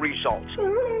 No results.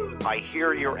 I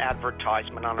hear your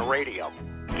advertisement on the radio.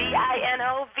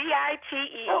 DINOVITE.com.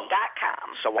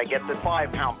 So I get the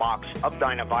 5-pound box of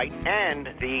Dynovite and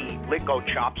the Lico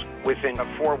Chops within a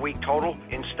 4-week total.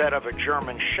 Instead of a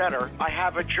German Setter, I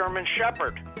have a German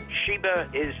Shepherd. Sheba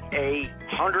is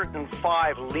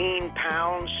 105 lean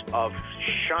pounds of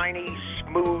shiny,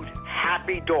 smooth,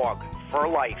 happy dog for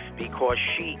life because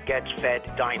she gets fed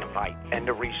Dynovite. And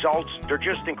the results, they're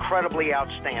just incredibly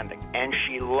outstanding. And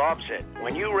she loves it.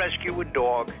 When you rescue a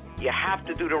dog, you have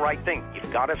to do the right thing.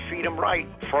 You've got to feed him right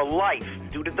for life.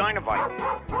 Do the Dynovite.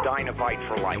 Dynovite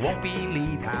for life. You won't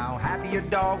believe how happy your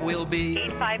dog will be.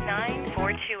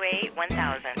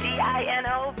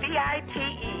 859-428-1000.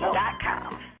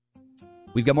 DINOVITE.com.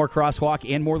 We've got more Crosswalk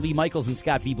and more Lee Michaels and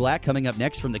Scott V. Black coming up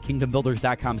next from the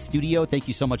KingdomBuilders.com studio. Thank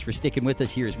you so much for sticking with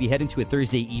us here as we head into a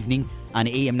Thursday evening on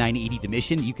AM 980 The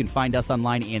Mission. You can find us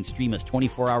online and stream us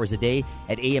 24 hours a day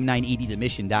at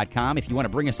am980themission.com. If you want to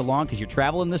bring us along because you're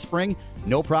traveling this spring,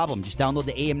 no problem. Just download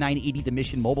the AM 980 The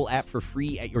Mission mobile app for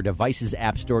free at your device's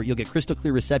app store. You'll get crystal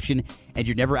clear reception, and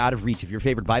you're never out of reach of your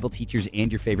favorite Bible teachers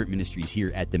and your favorite ministries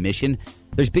here at The Mission.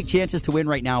 There's big chances to win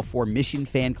right now for Mission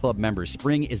Fan Club members.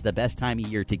 Spring is the best time of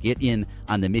year to get in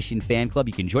on the Mission Fan Club.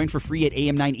 You can join for free at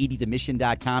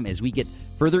am980themission.com. As we get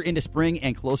further into spring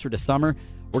and closer to summer,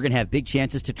 we're going to have big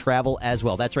chances to travel as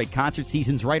well. That's right, concert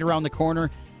season's right around the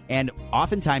corner, and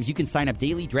oftentimes you can sign up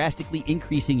daily, drastically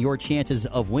increasing your chances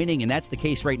of winning, and that's the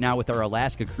case right now with our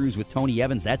Alaska cruise with Tony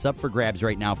Evans. That's up for grabs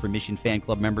right now for Mission Fan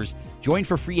Club members. Join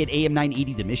for free at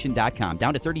am980themission.com.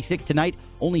 Down to 36 tonight,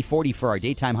 only 40 for our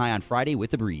daytime high on Friday with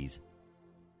the breeze.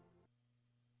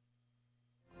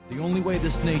 The only way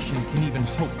this nation can even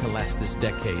hope to last this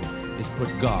decade is put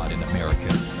God in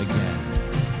America again.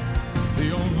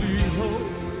 The only hope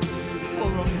for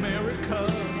America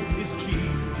is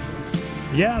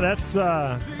Jesus. Yeah, that's,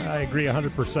 I agree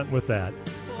 100% with that.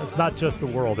 It's not just the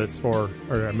world, it's for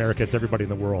America, it's everybody in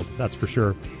the world, that's for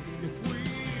sure.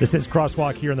 This is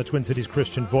Crosswalk here on the Twin Cities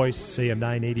Christian Voice, AM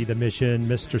 980 The Mission.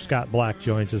 Mr. Scott Black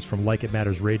joins us from Like It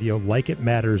Matters Radio,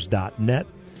 likeitmatters.net.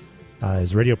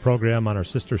 His radio program on our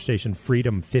sister station,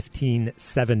 Freedom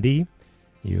 1570.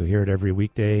 You hear it every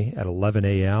weekday at 11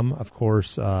 a.m. Of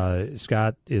course,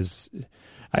 Scott is...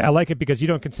 I like it because you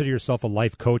don't consider yourself a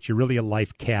life coach. You're really a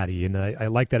life caddy. And I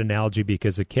like that analogy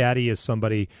because a caddy is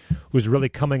somebody who's really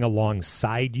coming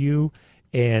alongside you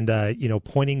and,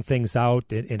 pointing things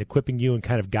out and equipping you and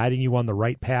kind of guiding you on the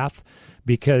right path.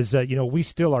 Because, we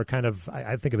still are kind of,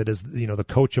 I think of it as, the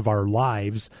coach of our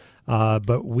lives.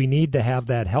 But we need to have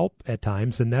that help at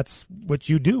times, and that's what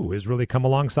you do, is really come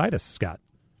alongside us, Scott.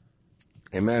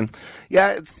 Amen.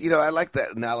 Yeah, it's I like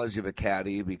that analogy of a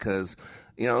caddy because,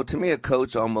 to me a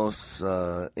coach almost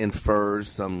infers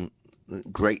some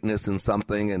greatness in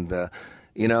something, and I'm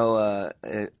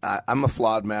a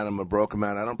flawed man. I'm a broken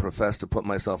man. I don't profess to put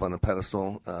myself on a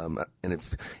pedestal, and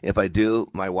if I do,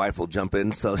 my wife will jump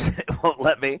in, so she won't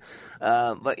let me.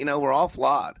 But we're all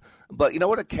flawed. But you know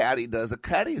what a caddy does? A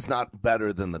caddy is not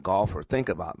better than the golfer. Think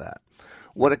about that.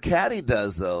 What a caddy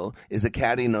does, though, is a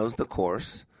caddy knows the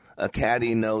course. A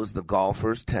caddy knows the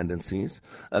golfer's tendencies.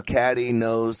 A caddy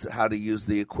knows how to use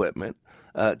the equipment.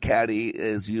 Caddy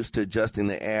is used to adjusting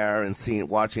the air and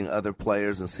watching other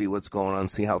players and see what's going on,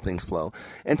 see how things flow.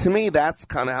 And to me, that's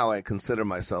kind of how I consider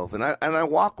myself. And I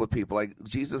walk with people like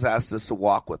Jesus asked us to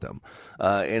walk with them.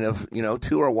 And if,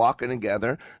 two are walking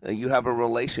together, you have a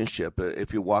relationship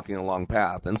if you're walking a long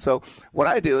path. And so what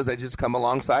I do is I just come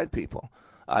alongside people.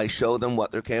 I show them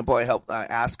what they're capable. I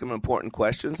ask them important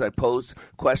questions. I pose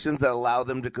questions that allow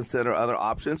them to consider other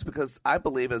options because I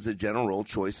believe as a general rule,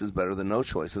 choice is better than no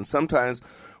choice. And sometimes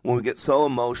when we get so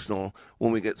emotional,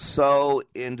 when we get so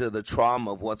into the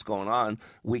trauma of what's going on,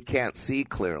 we can't see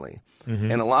clearly.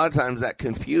 Mm-hmm. And a lot of times that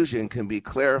confusion can be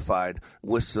clarified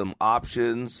with some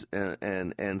options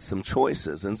and some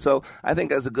choices. And so I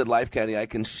think as a good life caddy, I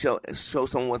can show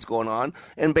someone what's going on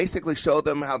and basically show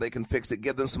them how they can fix it,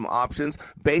 give them some options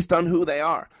based on who they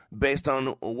are, based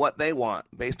on what they want,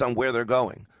 based on where they're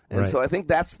going. And so I think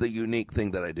that's the unique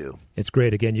thing that I do. It's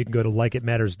great. Again, you can go to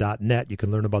likeitmatters.net. You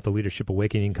can learn about the Leadership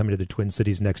Awakening coming to the Twin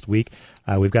Cities next week.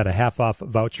 We've got a half-off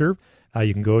voucher.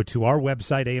 You can go to our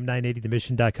website,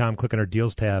 am980themission.com, click on our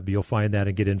deals tab. You'll find that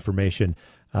and get information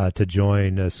to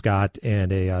join Scott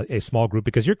and a small group.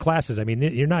 Because your classes, I mean,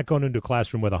 you're not going into a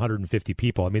classroom with 150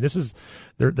 people. I mean,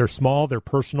 they're small, they're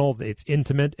personal, it's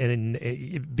intimate,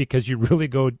 and because you really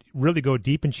go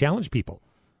deep and challenge people.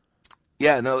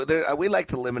 Yeah, no, we like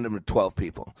to limit them to 12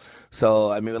 people.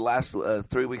 So, I mean, the last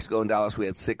 3 weeks ago in Dallas, we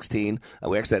had 16.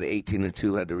 We actually had 18 and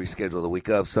 2 had to reschedule the week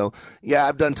of. So, yeah,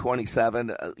 I've done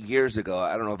 27 years ago.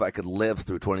 I don't know if I could live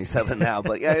through 27 now,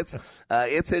 but yeah,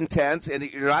 it's intense, and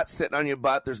you're not sitting on your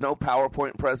butt. There's no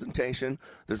PowerPoint presentation.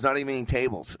 There's not even any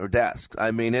tables or desks. I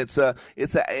mean, it's a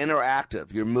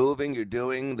interactive. You're moving, you're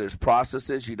doing. There's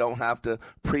processes. You don't have to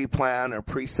pre-plan or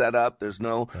pre-set up. There's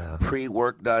no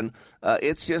pre-work done.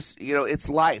 It's just, it's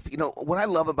life. What I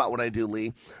love about what I do,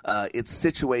 Lee, it's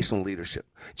situational leadership.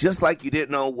 Just like you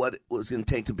didn't know what it was going to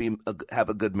take to have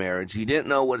a good marriage. You didn't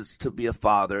know what it's to be a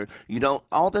father.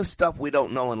 All this stuff we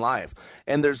don't know in life.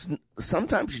 And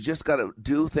sometimes you just got to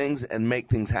do things and make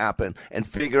things happen and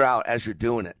figure out as you're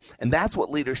doing it. And that's what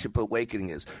Leadership Awakening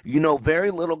is. You know very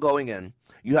little going in.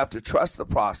 You have to trust the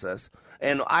process.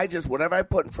 And whatever I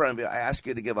put in front of you, I ask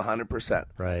you to give 100%.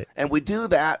 Right. And we do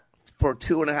that for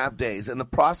 2.5 days, and the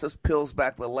process peels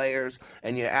back the layers,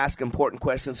 and you ask important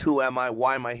questions. Who am I?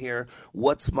 Why am I here?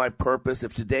 What's my purpose?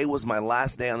 If today was my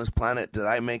last day on this planet, did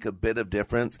I make a bit of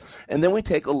difference? And then we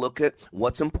take a look at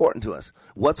what's important to us.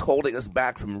 What's holding us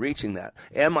back from reaching that?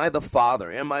 Am I the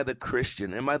father? Am I the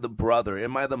Christian? Am I the brother?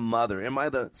 Am I the mother? Am I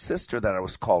the sister that I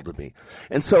was called to be?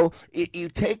 And so you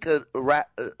take a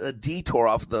detour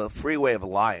off the freeway of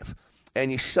life,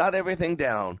 and you shut everything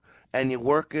down, and you're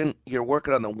working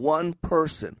on the one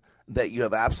person that you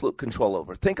have absolute control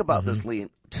over. Think about this, Lee.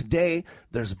 Today,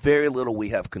 there's very little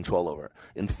we have control over.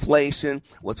 Inflation,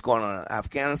 what's going on in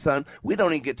Afghanistan. We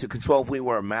don't even get to control if we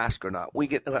wear a mask or not.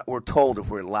 We're told if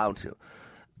we're allowed to.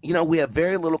 We have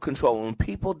very little control. When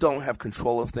people don't have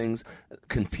control of things,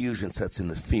 confusion sets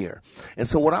into fear. And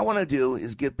so what I want to do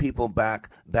is give people back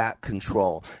that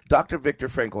control. Dr. Viktor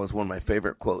Frankl has one of my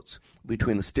favorite quotes.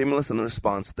 Between the stimulus and the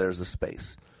response, there's a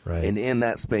space. Right. And in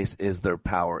that space is their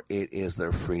power. It is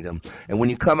their freedom. And when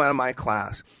you come out of my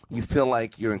class, you feel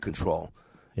like you're in control.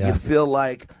 Yeah. You feel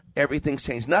like everything's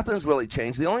changed. Nothing's really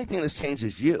changed. The only thing that's changed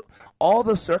is you. All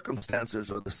the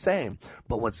circumstances are the same,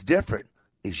 but what's different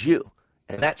is you.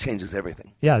 And that changes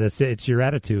everything. Yeah, it's your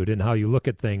attitude and how you look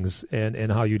at things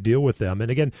and how you deal with them. And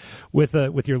again, with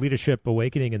your Leadership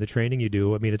Awakening and the training you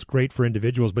do, I mean, it's great for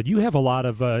individuals, but you have a lot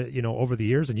of, over the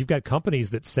years, and you've got companies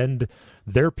that send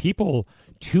their people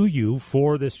to you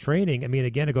for this training. I mean,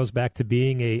 again, it goes back to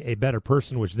being a better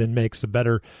person, which then makes a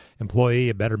better employee,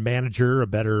 a better manager, a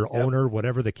better owner,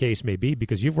 whatever the case may be,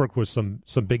 because you've worked with some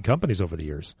big companies over the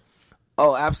years.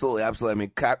 Oh, absolutely, absolutely. I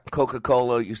mean,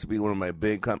 Coca-Cola used to be one of my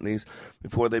big companies.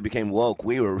 Before they became woke,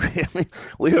 we were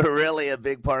really a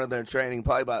big part of their training.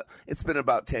 It's been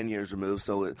about 10 years removed,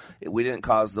 so we didn't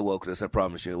cause the wokeness. I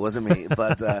promise you, it wasn't me.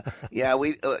 But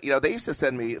they used to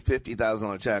send me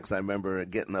 $50,000 checks. I remember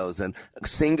getting those. And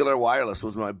Singular Wireless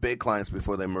was my big clients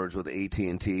before they merged with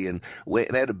AT&T. And they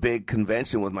had a big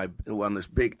convention with on this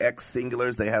big X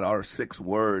Singulars. They had our 6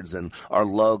 words and our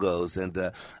logos, and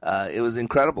it was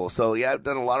incredible. So yeah, I've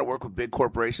done a lot of work with big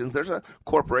corporations. There's a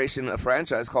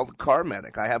franchise called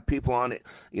CarMedic. I have people on it,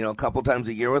 a couple times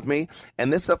a year with me.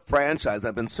 And this is a franchise.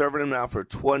 I've been serving them now for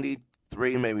 22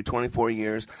 23, maybe 24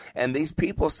 years, and these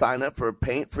people sign up for a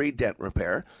paint-free dent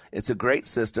repair. It's a great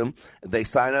system. They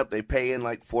sign up, they pay in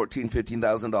like $14,000,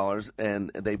 $15,000,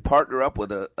 and they partner up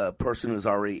with a person who's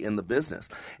already in the business.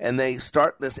 And they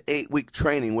start this 8-week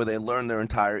training where they learn their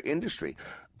entire industry.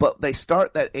 But they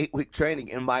start that 8-week training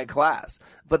in my class.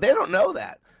 But they don't know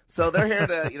that. So they're here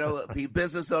to, be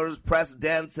business owners, press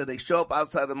dents, and they show up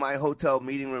outside of my hotel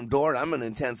meeting room door, and I'm an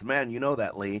intense man, you know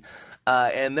that, Lee.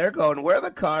 And they're going, where are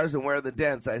the cars and where are the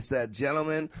dents? I said,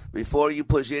 gentlemen, before you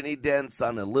push any dents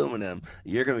on aluminum,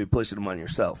 you're going to be pushing them on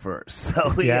yourself first. So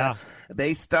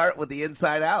they start with the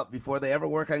inside out. Before they ever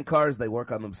work on cars, they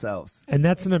work on themselves. And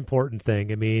that's an important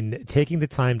thing. I mean, taking the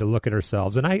time to look at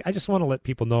ourselves. And I just want to let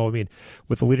people know, I mean,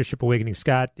 with the Leadership Awakening,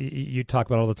 Scott, you talk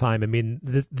about all the time. I mean,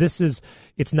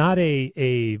 it's not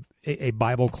a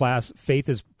Bible class. Faith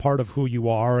is part of who you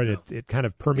are, and it kind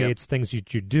of permeates things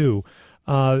that you do.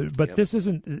 But this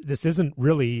isn't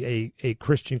really a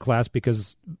Christian class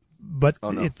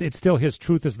it's still His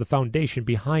truth is the foundation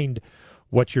behind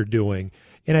what you're doing.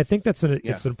 And I think it's an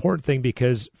important thing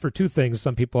because for two things,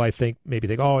 some people I think maybe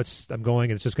think, I'm going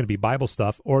and it's just going to be Bible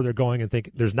stuff, or they're going and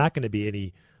think there's not going to be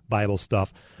any Bible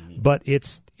stuff. Mm-hmm. But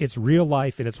it's real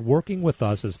life, and it's working with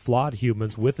us as flawed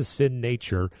humans with a sin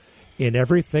nature in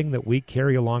everything that we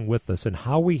carry along with us, and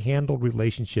how we handle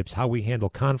relationships, how we handle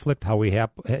conflict, how we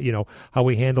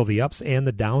handle the ups and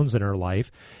the downs in our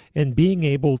life, and being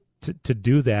able to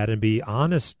do that and be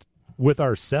honest with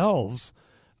ourselves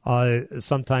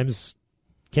sometimes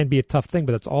can be a tough thing,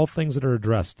 but it's all things that are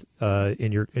addressed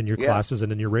in your classes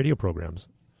and in your radio programs.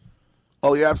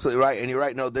 Oh, you're absolutely right. And you're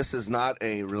right. No, this is not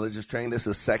a religious training. This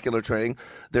is secular training.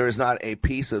 There is not a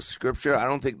piece of Scripture. I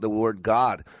don't think the word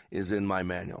God is in my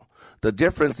manual. The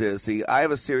difference is, I have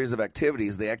a series of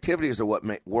activities. The activities are what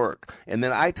make work. And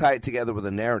then I tie it together with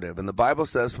a narrative. And the Bible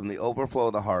says from the overflow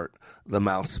of the heart, the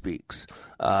mouth speaks.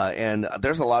 And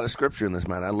there's a lot of Scripture in this,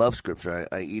 man. I love Scripture.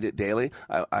 I eat it daily.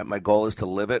 My goal is to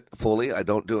live it fully. I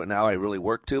don't do it now. I really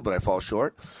work to, but I fall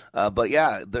short.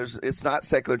 It's not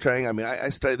secular training. I mean, I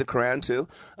study the Quran too.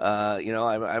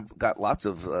 I've got lots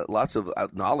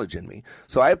of knowledge in me.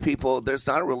 So I have people. There's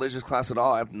not a religious class at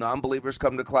all. I have non-believers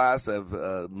come to class. I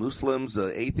have Muslims,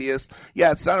 atheists.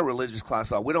 Yeah, it's not a religious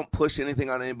class at all. We don't push anything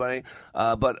on anybody,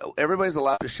 but everybody's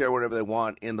allowed to share whatever they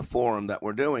want in the forum that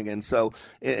we're doing. And so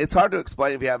it's hard to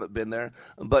explain if you haven't been there.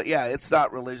 But yeah, it's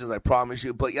not religious, I promise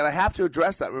you. But yet I have to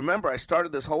address that. Remember, I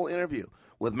started this whole interview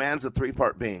with man's a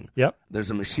three-part being. Yep.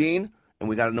 There's a machine, and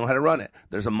we got to know how to run it.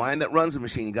 There's a mind that runs the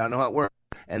machine. You got to know how it works.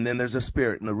 And then there's a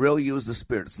spirit, and the real you is the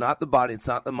spirit. It's not the body, it's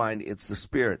not the mind, it's the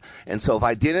spirit. And so if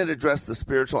I didn't address the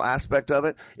spiritual aspect of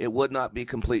it, it would not be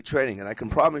complete training. And I can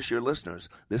promise your listeners,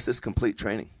 this is complete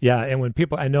training. Yeah, and when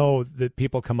I know that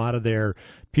people come out of there,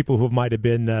 people who might have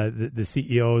been the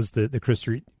CEOs, the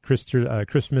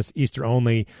Christmas, Easter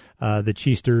only, the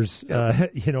Cheesters,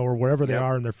 or wherever they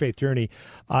are in their faith journey,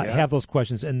 have those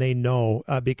questions, and they know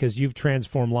because you've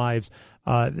transformed lives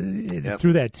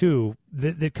through that too.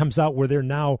 That comes out where they're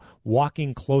now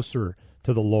walking closer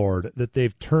to the Lord, that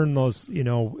they've turned those,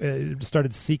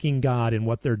 started seeking God in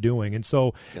what they're doing. And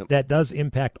so that does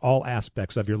impact all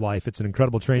aspects of your life. It's an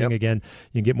incredible training. Again,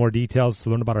 you can get more details to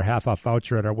learn about our half-off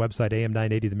voucher at our website,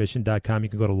 am980themission.com. You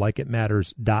can go to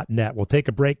likeitmatters.net. We'll take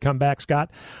a break, come back, Scott.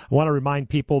 I want to remind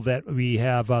people that we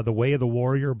have the Way of the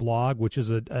Warrior blog, which is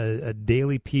a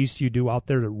daily piece you do out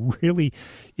there that really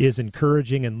is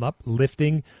encouraging and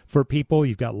uplifting for people.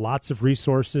 You've got lots of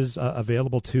resources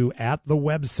available too at the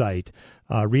website.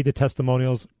 Read the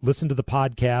testimonials, listen to the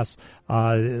podcasts,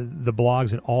 the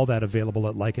blogs, and all that available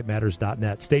at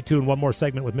likeitmatters.net. Stay tuned. One more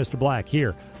segment with Mr. Black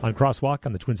here on Crosswalk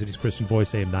on the Twin Cities Christian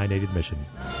Voice, AM 980 The Mission.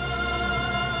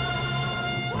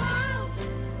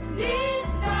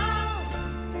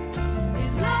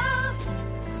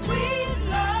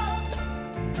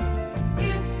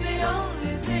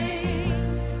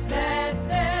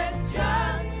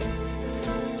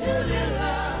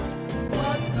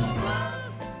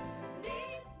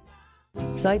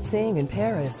 Sightseeing in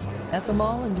Paris, at the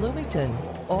mall in Bloomington,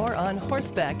 or on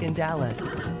horseback in Dallas.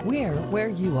 We're where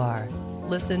you are.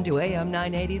 Listen to AM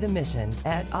 980 The Mission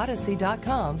at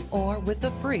Odyssey.com or with the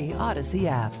free Odyssey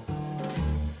app.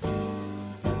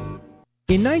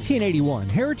 In 1981,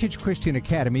 Heritage Christian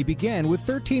Academy began with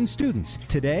 13 students.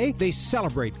 Today, they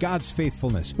celebrate God's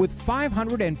faithfulness with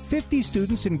 550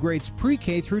 students in grades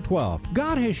pre-K through 12.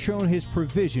 God has shown His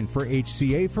provision for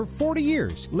HCA for 40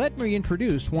 years. Let me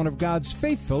introduce one of God's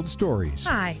faith-filled stories.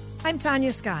 Hi, I'm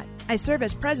Tanya Scott. I serve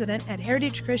as president at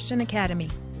Heritage Christian Academy.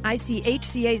 I see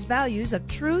HCA's values of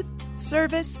truth,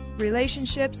 Service,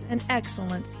 relationships, and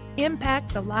excellence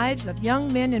impact the lives of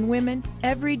young men and women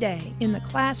every day in the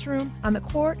classroom, on the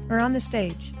court, or on the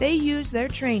stage. They use their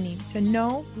training to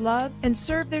know, love, and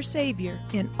serve their Savior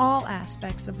in all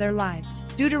aspects of their lives.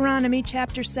 Deuteronomy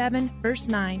chapter 7, verse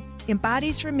 9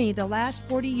 embodies for me the last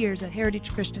 40 years at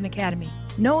Heritage Christian Academy.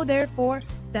 Know therefore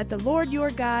that the Lord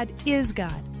your God is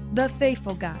God, the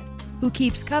faithful God, who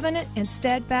keeps covenant and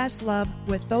steadfast love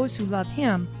with those who love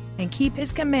Him and keep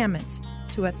His commandments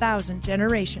to 1,000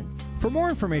 generations. For more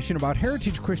information about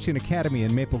Heritage Christian Academy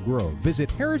in Maple Grove, visit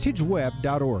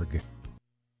heritageweb.org.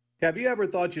 Have you ever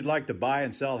thought you'd like to buy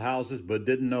and sell houses but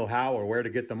didn't know how or where to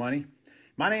get the money?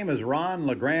 My name is Ron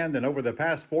LeGrand, and over the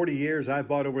past 40 years, I've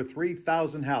bought over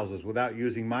 3,000 houses without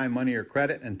using my money or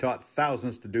credit and taught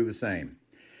thousands to do the same.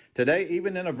 Today,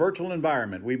 even in a virtual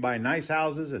environment, we buy nice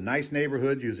houses in nice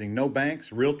neighborhoods using no banks,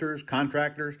 realtors,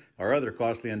 contractors, or other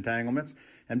costly entanglements,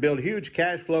 and build huge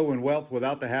cash flow and wealth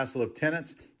without the hassle of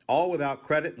tenants, all without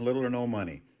credit and little or no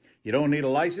money. You don't need a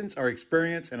license or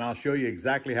experience, and I'll show you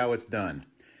exactly how it's done.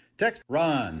 Text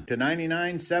RON to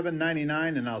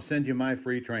 99799 and I'll send you my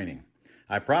free training.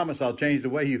 I promise I'll change the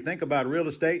way you think about real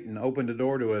estate and open the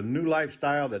door to a new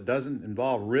lifestyle that doesn't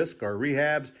involve risk or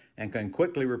rehabs and can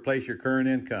quickly replace your current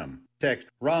income. Text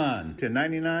RON to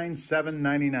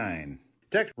 99799.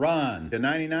 Text RON to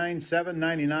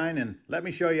 99799 and let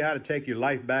me show you how to take your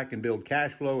life back and build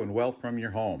cash flow and wealth from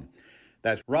your home.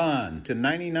 That's RON to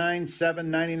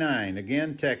 99799.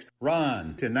 Again, text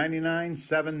RON to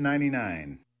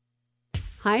 99799.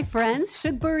 Hi, friends.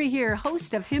 Shugbury here,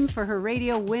 host of Him for Her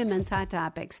Radio Women's Hot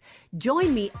Topics.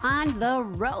 Join me on the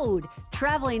road,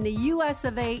 traveling the U.S.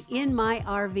 of A. in my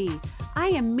RV. I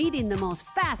am meeting the most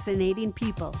fascinating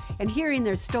people and hearing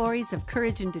their stories of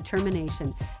courage and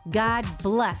determination. God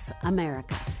bless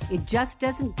America. It just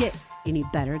doesn't get any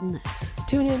better than this.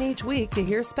 Tune in each week to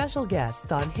hear special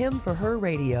guests on Him for Her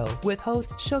Radio with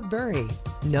host Shugbury.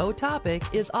 No topic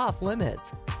is off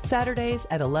limits. Saturdays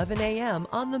at 11 a.m.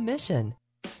 on The Mission.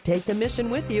 Take the mission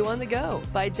with you on the go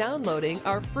by downloading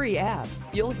our free app.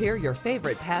 You'll hear your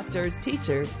favorite pastors,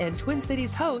 teachers, and Twin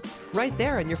Cities hosts right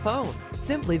there on your phone.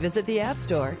 Simply visit the App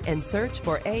Store and search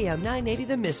for AM 980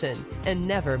 The Mission and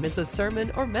never miss a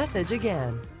sermon or message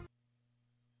again.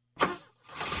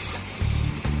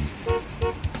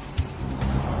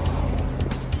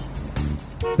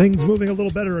 Things moving a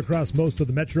little better across most of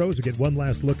the metros. We get one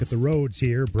last look at the roads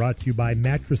here, brought to you by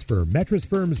Mattress Firm. Mattress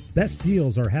Firm's best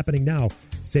deals are happening now.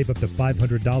 Save up to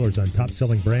 $500 on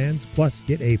top-selling brands, plus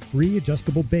get a free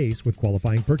adjustable base with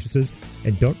qualifying purchases.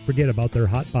 And don't forget about their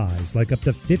hot buys, like up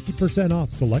to 50%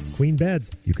 off select queen beds.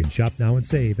 You can shop now and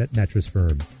save at Mattress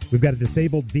Firm. We've got a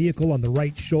disabled vehicle on the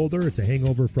right shoulder. It's a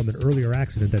hangover from an earlier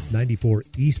accident. That's 94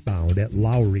 eastbound at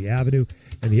Lowry Avenue.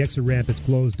 And the exit ramp is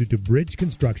closed due to bridge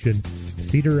construction.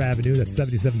 Cedar Avenue, that's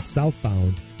 77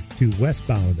 southbound to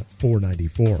westbound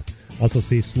 494. Also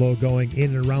see slow going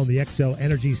in and around the XL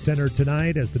Energy Center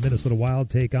tonight as the Minnesota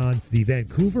Wild take on the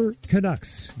Vancouver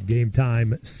Canucks. Game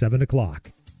time, 7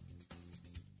 o'clock.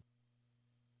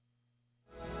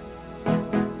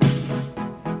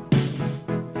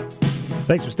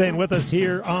 Thanks for staying with us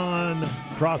here on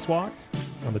Crosswalk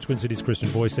on the Twin Cities Christian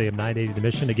Voice, AM 980 The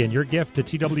Mission. Again, your gift to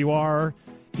TWR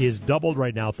is doubled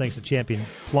right now thanks to Champion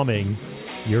Plumbing.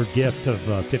 Your gift of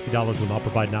 $50 will now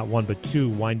provide not one but two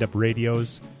wind-up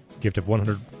radios. Gift of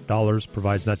 $100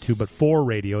 provides not two but four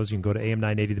radios. You can go to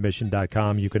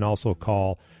am980themission.com. You can also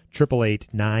call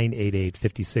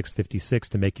 888-988-5656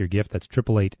 to make your gift. That's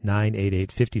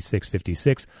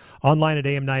 888-988-5656. Online at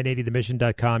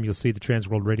am980themission.com, you'll see the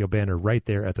Transworld Radio banner right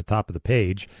there at the top of the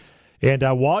page. And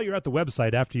while you're at the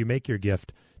website, after you make your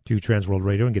gift to Transworld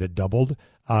Radio and get it doubled,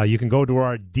 you can go to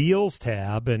our deals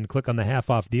tab and click on the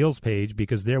half-off deals page,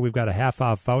 because there we've got a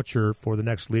half-off voucher for the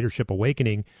next Leadership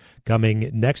Awakening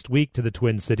coming next week to the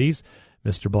Twin Cities.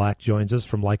 Mr. Black joins us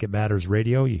from Like It Matters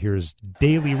Radio. You hear his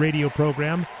daily radio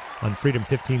program on Freedom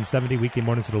 1570, weekday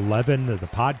mornings at 11. The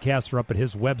podcasts are up at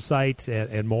his website,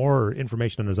 and more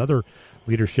information on his other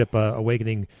Leadership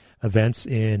Awakening events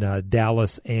in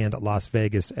Dallas and Las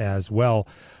Vegas as well.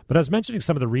 But I was mentioning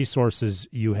some of the resources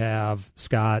you have,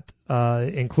 Scott,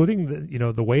 including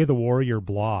the Way of the Warrior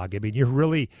blog. I mean, you're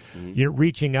really you're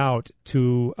reaching out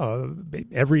to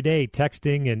every day,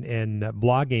 texting and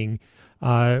blogging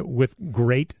with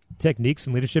great techniques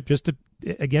and leadership, just to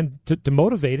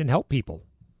motivate and help people.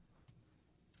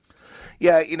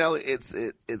 Yeah,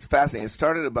 it's fascinating. It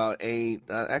started about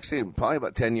probably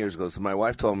about 10 years ago. So my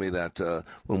wife told me that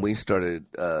when we started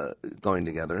going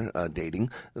together,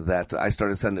 dating, that I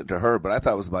started sending it to her, but I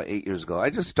thought it was about 8 years ago. I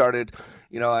just started,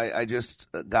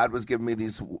 God was giving me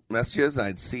these messages.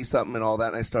 I'd see something and all that,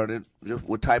 and I started,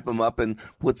 would type them up and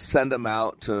would send them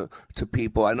out to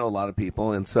people. I know a lot of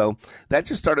people, and so that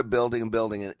just started building and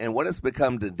building. And what it's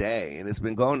become today, and it's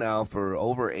been going now for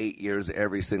over 8 years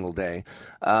every single day,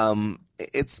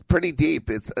 it's pretty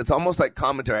deep. It's almost like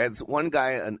commentary. I had one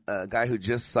guy, a guy who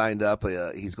just signed up.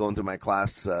 He's going through my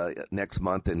class next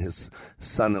month, and his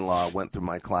son-in-law went through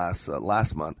my class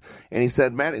last month. And he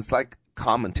said, man, it's like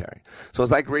commentary. So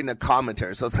it's like reading a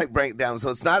commentary. So it's like breaking down.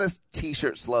 So it's not a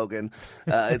T-shirt slogan.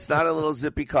 It's not a little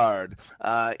zippy card.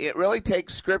 It really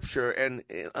takes Scripture, and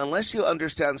unless you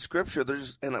understand Scripture,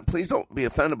 and please don't be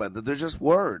offended by that, they're just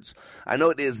words. I know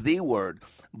it is the Word.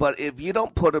 But if you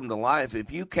don't put them to life, if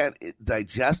you can't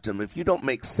digest them, if you don't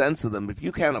make sense of them, if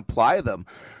you can't apply them,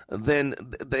 then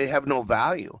they have no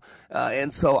value.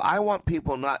 And so I want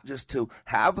people not just to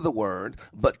have the Word,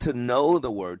 but to know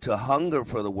the Word, to hunger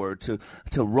for the Word, to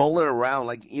roll it around.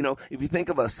 Like, if you think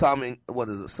of a sommelier,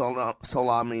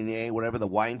 whatever, the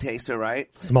wine taster, right?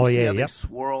 Sommelier, They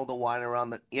swirl the wine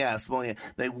around. Sommelier.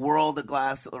 They whirl the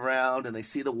glass around, and they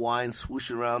see the wine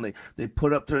swoosh around. They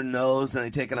put up their nose, and they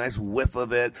take a nice whiff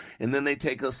of it, and then they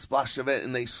take a splash of it,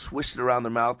 and they swish it around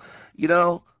their mouth.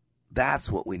 That's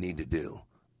what we need to do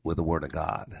with the Word of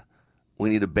God. We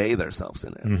need to bathe ourselves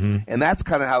in it. Mm-hmm. And that's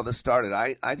kind of how this started.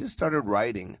 I just started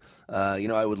writing.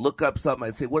 I would look up something.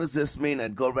 I'd say, what does this mean?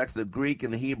 I'd go back to the Greek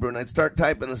and the Hebrew, and I'd start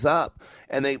typing this up.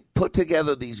 And they put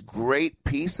together these great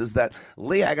pieces that,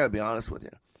 Lee, I got to be honest with you.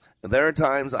 There are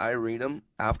times I read them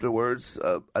afterwards,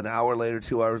 an hour later,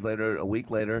 2 hours later, a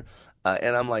week later,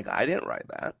 and I'm like, I didn't write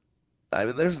that. I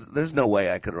mean, there's no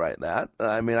way I could write that.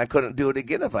 I mean, I couldn't do it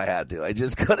again if I had to. I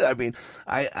just couldn't. I mean,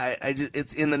 I just,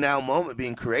 it's in the now moment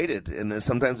being created. And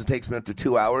sometimes it takes me up to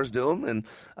 2 hours to do them. And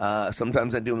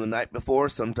sometimes I do them the night before.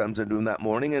 Sometimes I do them that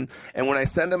morning. And when I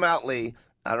send them out, Lee,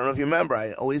 I don't know if you remember,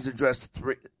 I always address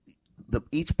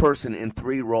each person in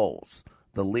three roles: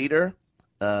 the leader,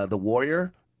 the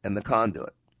warrior, and the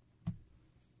conduit.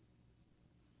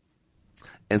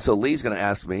 And so Lee's going to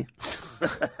ask me,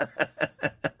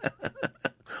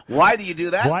 why do you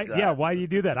do that? Why do you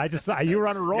do that? You were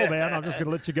on a roll, man. I'm just going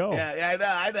to let you go.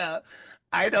 Yeah,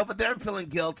 I know, but they're feeling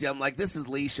guilty. I'm like, this is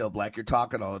Lee's show, Black. You're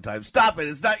talking all the time. Stop it.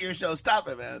 It's not your show. Stop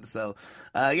it, man. So,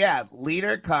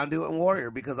 leader, conduit, and warrior,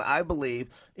 because I believe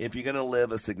if you're going to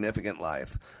live a significant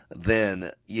life,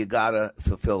 then you got to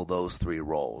fulfill those three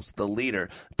roles. The leader,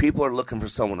 people are looking for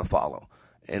someone to follow.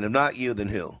 And if not you, then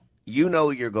who? You know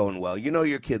you're going well. You know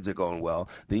your kids are going well.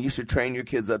 Then you should train your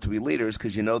kids up to be leaders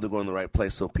because you know they're going the right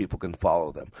place so people can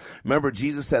follow them. Remember,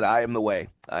 Jesus said, I am the way,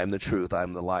 I am the truth, I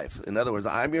am the life. In other words,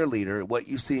 I'm your leader. What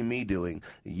you see me doing,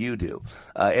 you do.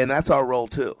 And that's our role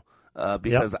too.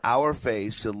 Because our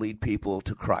faith should lead people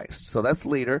to Christ. So that's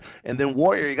leader. And then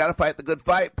warrior, you got to fight the good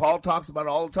fight. Paul talks about it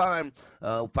all the time.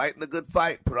 Fighting the good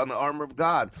fight. Put on the armor of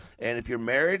God. And if you're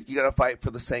married, you got to fight for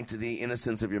the sanctity,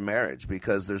 innocence of your marriage,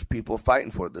 because there's people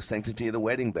fighting for it, the sanctity of the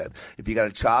wedding bed. If you got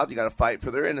a child, you got to fight for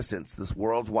their innocence. This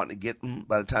world's wanting to get them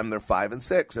by the time they're 5 and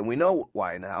 6. And we know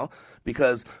why now,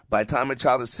 because by the time a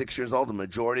child is 6 years old, the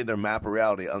majority of their map of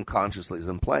reality unconsciously is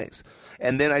in place.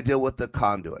 And then I deal with the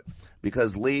conduit.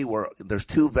 Because, Lee, there's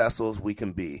two vessels we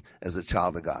can be as a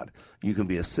child of God. You can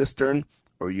be a cistern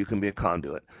or you can be a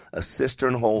conduit. A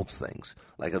cistern holds things,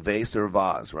 like a vase or a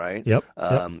vase, right? Yep.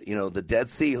 The Dead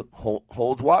Sea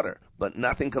holds water, but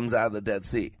nothing comes out of the Dead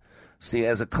Sea. See,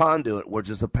 as a conduit, we're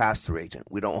just a pass-through agent.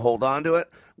 We don't hold on to it.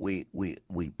 We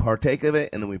partake of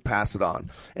it, and then we pass it on.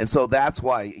 And so that's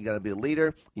why you got to be a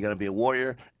leader, you got to be a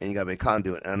warrior, and you got to be a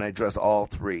conduit. And I address all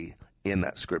three in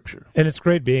that scripture. And it's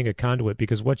great being a conduit,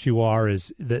 because what you are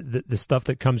is the stuff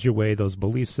that comes your way, those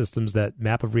belief systems, that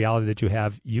map of reality that you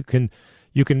have, you can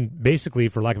basically,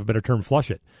 for lack of a better term,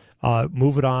 flush it,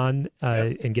 move it on,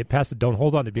 and get past it. Don't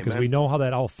hold on to it, because we know how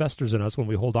that all festers in us when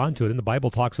we hold on to it. And the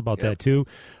Bible talks about that too,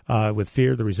 with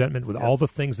fear, the resentment, with all the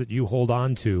things that you hold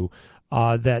on to.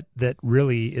 That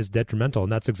really is detrimental,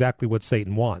 and that's exactly what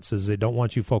Satan wants. Is they don't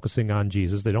want you focusing on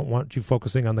Jesus. They don't want you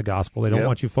focusing on the gospel. They don't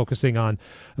want you focusing on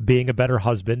being a better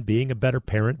husband, being a better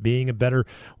parent, being a better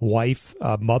wife,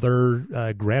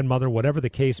 mother, grandmother, whatever the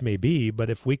case may be. But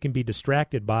if we can be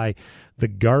distracted by the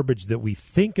garbage that we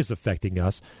think is affecting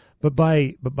us, but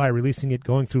by releasing it,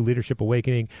 going through Leadership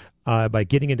Awakening, by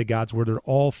getting into God's Word, are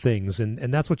all things,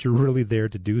 and that's what you're really there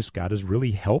to do, Scott, is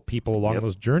really help people along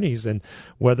those journeys. And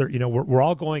whether we're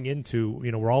all going into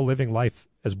we're all living life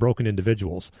as broken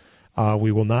individuals,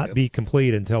 We will not be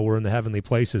complete until we're in the heavenly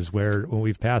places, where when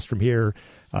we've passed from here,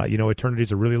 eternity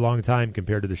is a really long time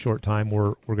compared to the short time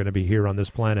we're going to be here on this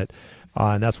planet.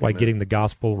 And that's why getting the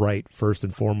gospel right, first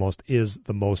and foremost, is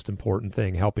the most important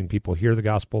thing, helping people hear the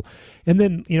gospel. And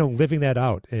then, living that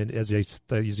out. And as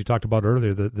you talked about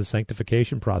earlier, the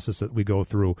sanctification process that we go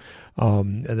through,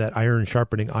 and that iron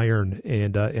sharpening iron,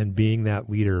 and being that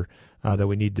leader that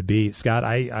we need to be. Scott,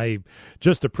 I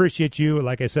just appreciate you.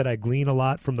 Like I said, I glean a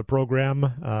lot from the program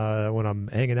when I'm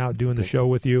hanging out doing the show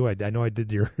with you. I know I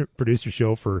did your producer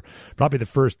show for probably the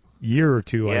first year or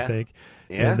two, I think.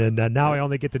 Yeah. And then now I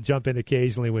only get to jump in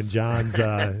occasionally when John's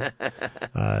on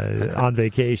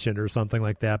vacation or something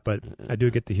like that. But I do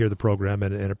get to hear the program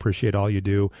and appreciate all you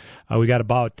do. We got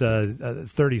about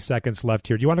 30 seconds left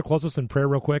here. Do you want to close us in prayer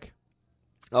real quick?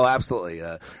 Oh, absolutely.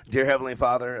 Dear Heavenly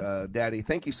Father, Daddy,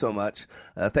 thank you so much.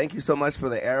 Thank you so much for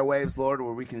the airwaves, Lord,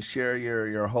 where we can share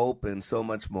your hope and so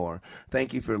much more.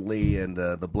 Thank you for Lee and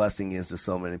the blessing is to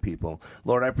so many people.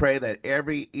 Lord, I pray that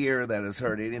every ear that has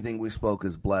heard anything we spoke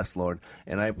is blessed, Lord.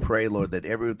 And I pray, Lord, that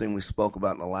everything we spoke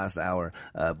about in the last hour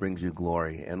brings you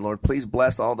glory. And Lord, please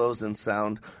bless all those in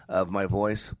sound of my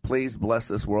voice. Please bless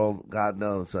this world. God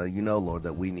knows, Lord,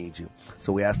 that we need you.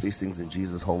 So we ask these things in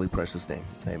Jesus' holy, precious name.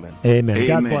 Amen.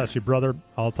 Amen. God bless you, brother.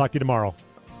 I'll talk to you tomorrow.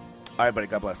 All right, buddy.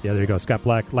 God bless. Yeah, there you go. Scott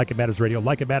Black, Like It Matters Radio,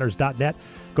 likeitmatters.net.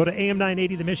 Go to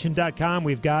am980themission.com.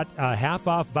 We've got a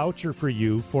half-off voucher for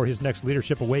you for his next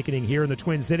Leadership Awakening here in the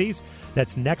Twin Cities.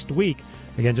 That's next week.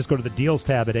 Again, just go to the deals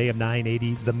tab at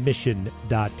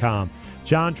am980themission.com.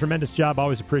 John, tremendous job.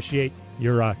 Always appreciate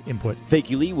your input. Thank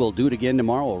you, Lee. We'll do it again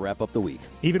tomorrow. We'll wrap up the week.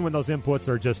 Even when those inputs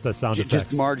are just sound effects.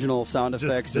 Just marginal sound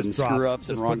effects and screw-ups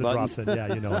and wrong buttons.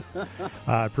 Yeah,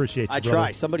 appreciate you, I brother.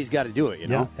 try. Somebody's got to do it,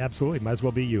 Yeah, absolutely. Might as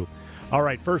well be you. All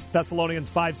right, 1 Thessalonians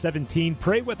 5:17.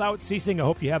 Pray without ceasing. I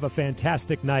hope you have a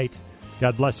fantastic night.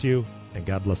 God bless you, and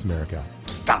God bless America.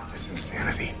 Stop this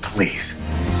insanity, please.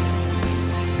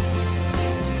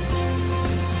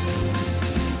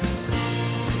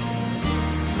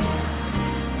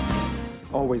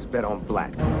 Always bet on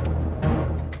black.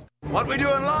 What we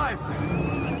doing live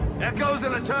echoes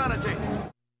in eternity.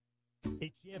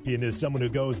 A champion is someone who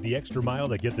goes the extra mile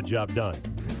to get the job done.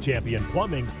 Champion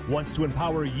Plumbing wants to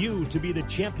empower you to be the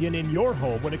champion in your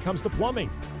home when it comes to plumbing.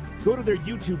 Go to their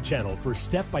YouTube channel for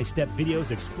step-by-step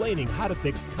videos explaining how to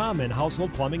fix common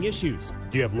household plumbing issues.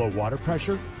 Do you have low water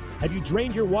pressure? Have you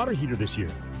drained your water heater this year?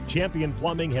 Champion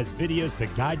Plumbing has videos to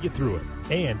guide you through it.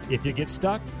 And if you get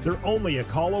stuck, they're only a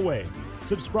call away.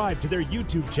 Subscribe to their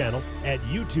YouTube channel at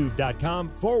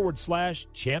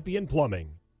youtube.com/Champion Plumbing.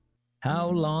 How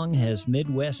long has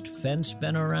Midwest Fence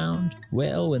been around?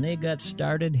 Well, when they got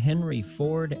started, Henry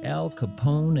Ford, Al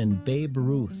Capone, and Babe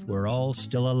Ruth were all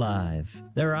still alive.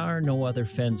 There are no other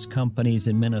fence companies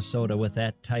in Minnesota with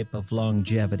that type of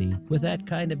longevity, with that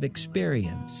kind of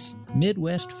experience.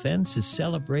 Midwest Fence is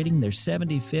celebrating their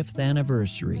 75th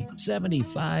anniversary,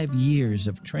 75 years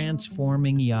of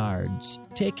transforming yards,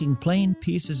 taking plain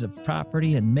pieces of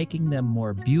property and making them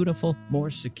more beautiful, more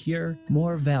secure,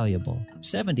 more valuable.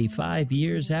 75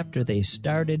 years after they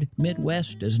started,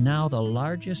 Midwest is now the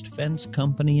largest fence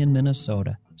company in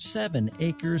Minnesota. 7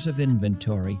 acres of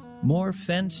inventory, more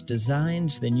fence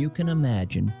designs than you can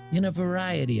imagine, in a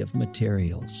variety of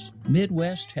materials.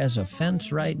 Midwest has a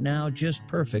fence right now just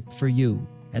perfect for you,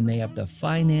 and they have the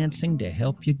financing to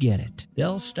help you get it.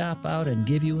 They'll stop out and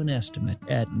give you an estimate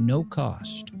at no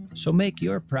cost. So make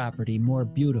your property more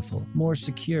beautiful, more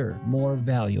secure, more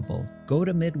valuable. Go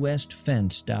to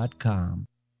MidwestFence.com.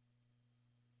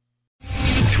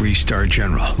 3-star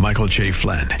General Michael J.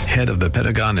 Flynn, head of the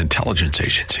Pentagon Intelligence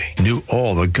Agency, knew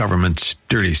all the government's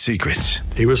dirty secrets.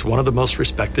 He was one of the most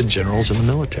respected generals in the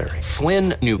military.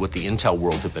 Flynn knew what the intel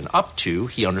world had been up to.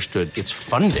 He understood its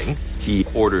funding. He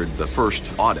ordered the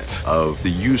first audit of the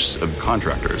use of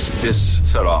contractors. This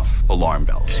set off alarm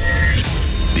bells.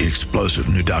 The explosive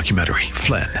new documentary,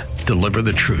 Flynn, Deliver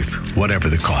the Truth, Whatever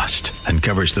the Cost,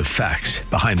 uncovers the facts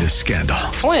behind this scandal.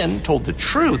 Flynn told the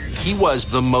truth. He was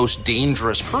the most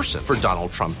dangerous person for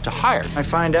Donald Trump to hire. I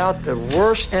find out the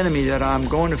worst enemy that I'm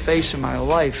going to face in my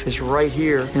life is right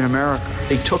here in America.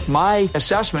 They took my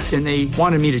assessment and they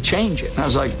wanted me to change it. And I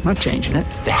was like, I'm not changing it.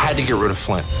 They had to get rid of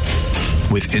Flynn.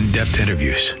 With in-depth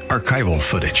interviews, archival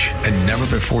footage, and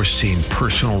never-before-seen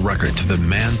personal records of the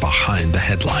man behind the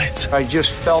headlines. I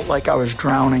just felt like I was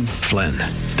drowning. Flynn,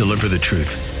 Deliver the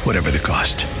Truth, Whatever the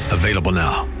Cost. Available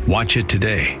now. Watch it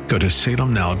today. Go to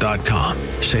salemnow.com.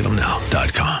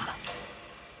 salemnow.com.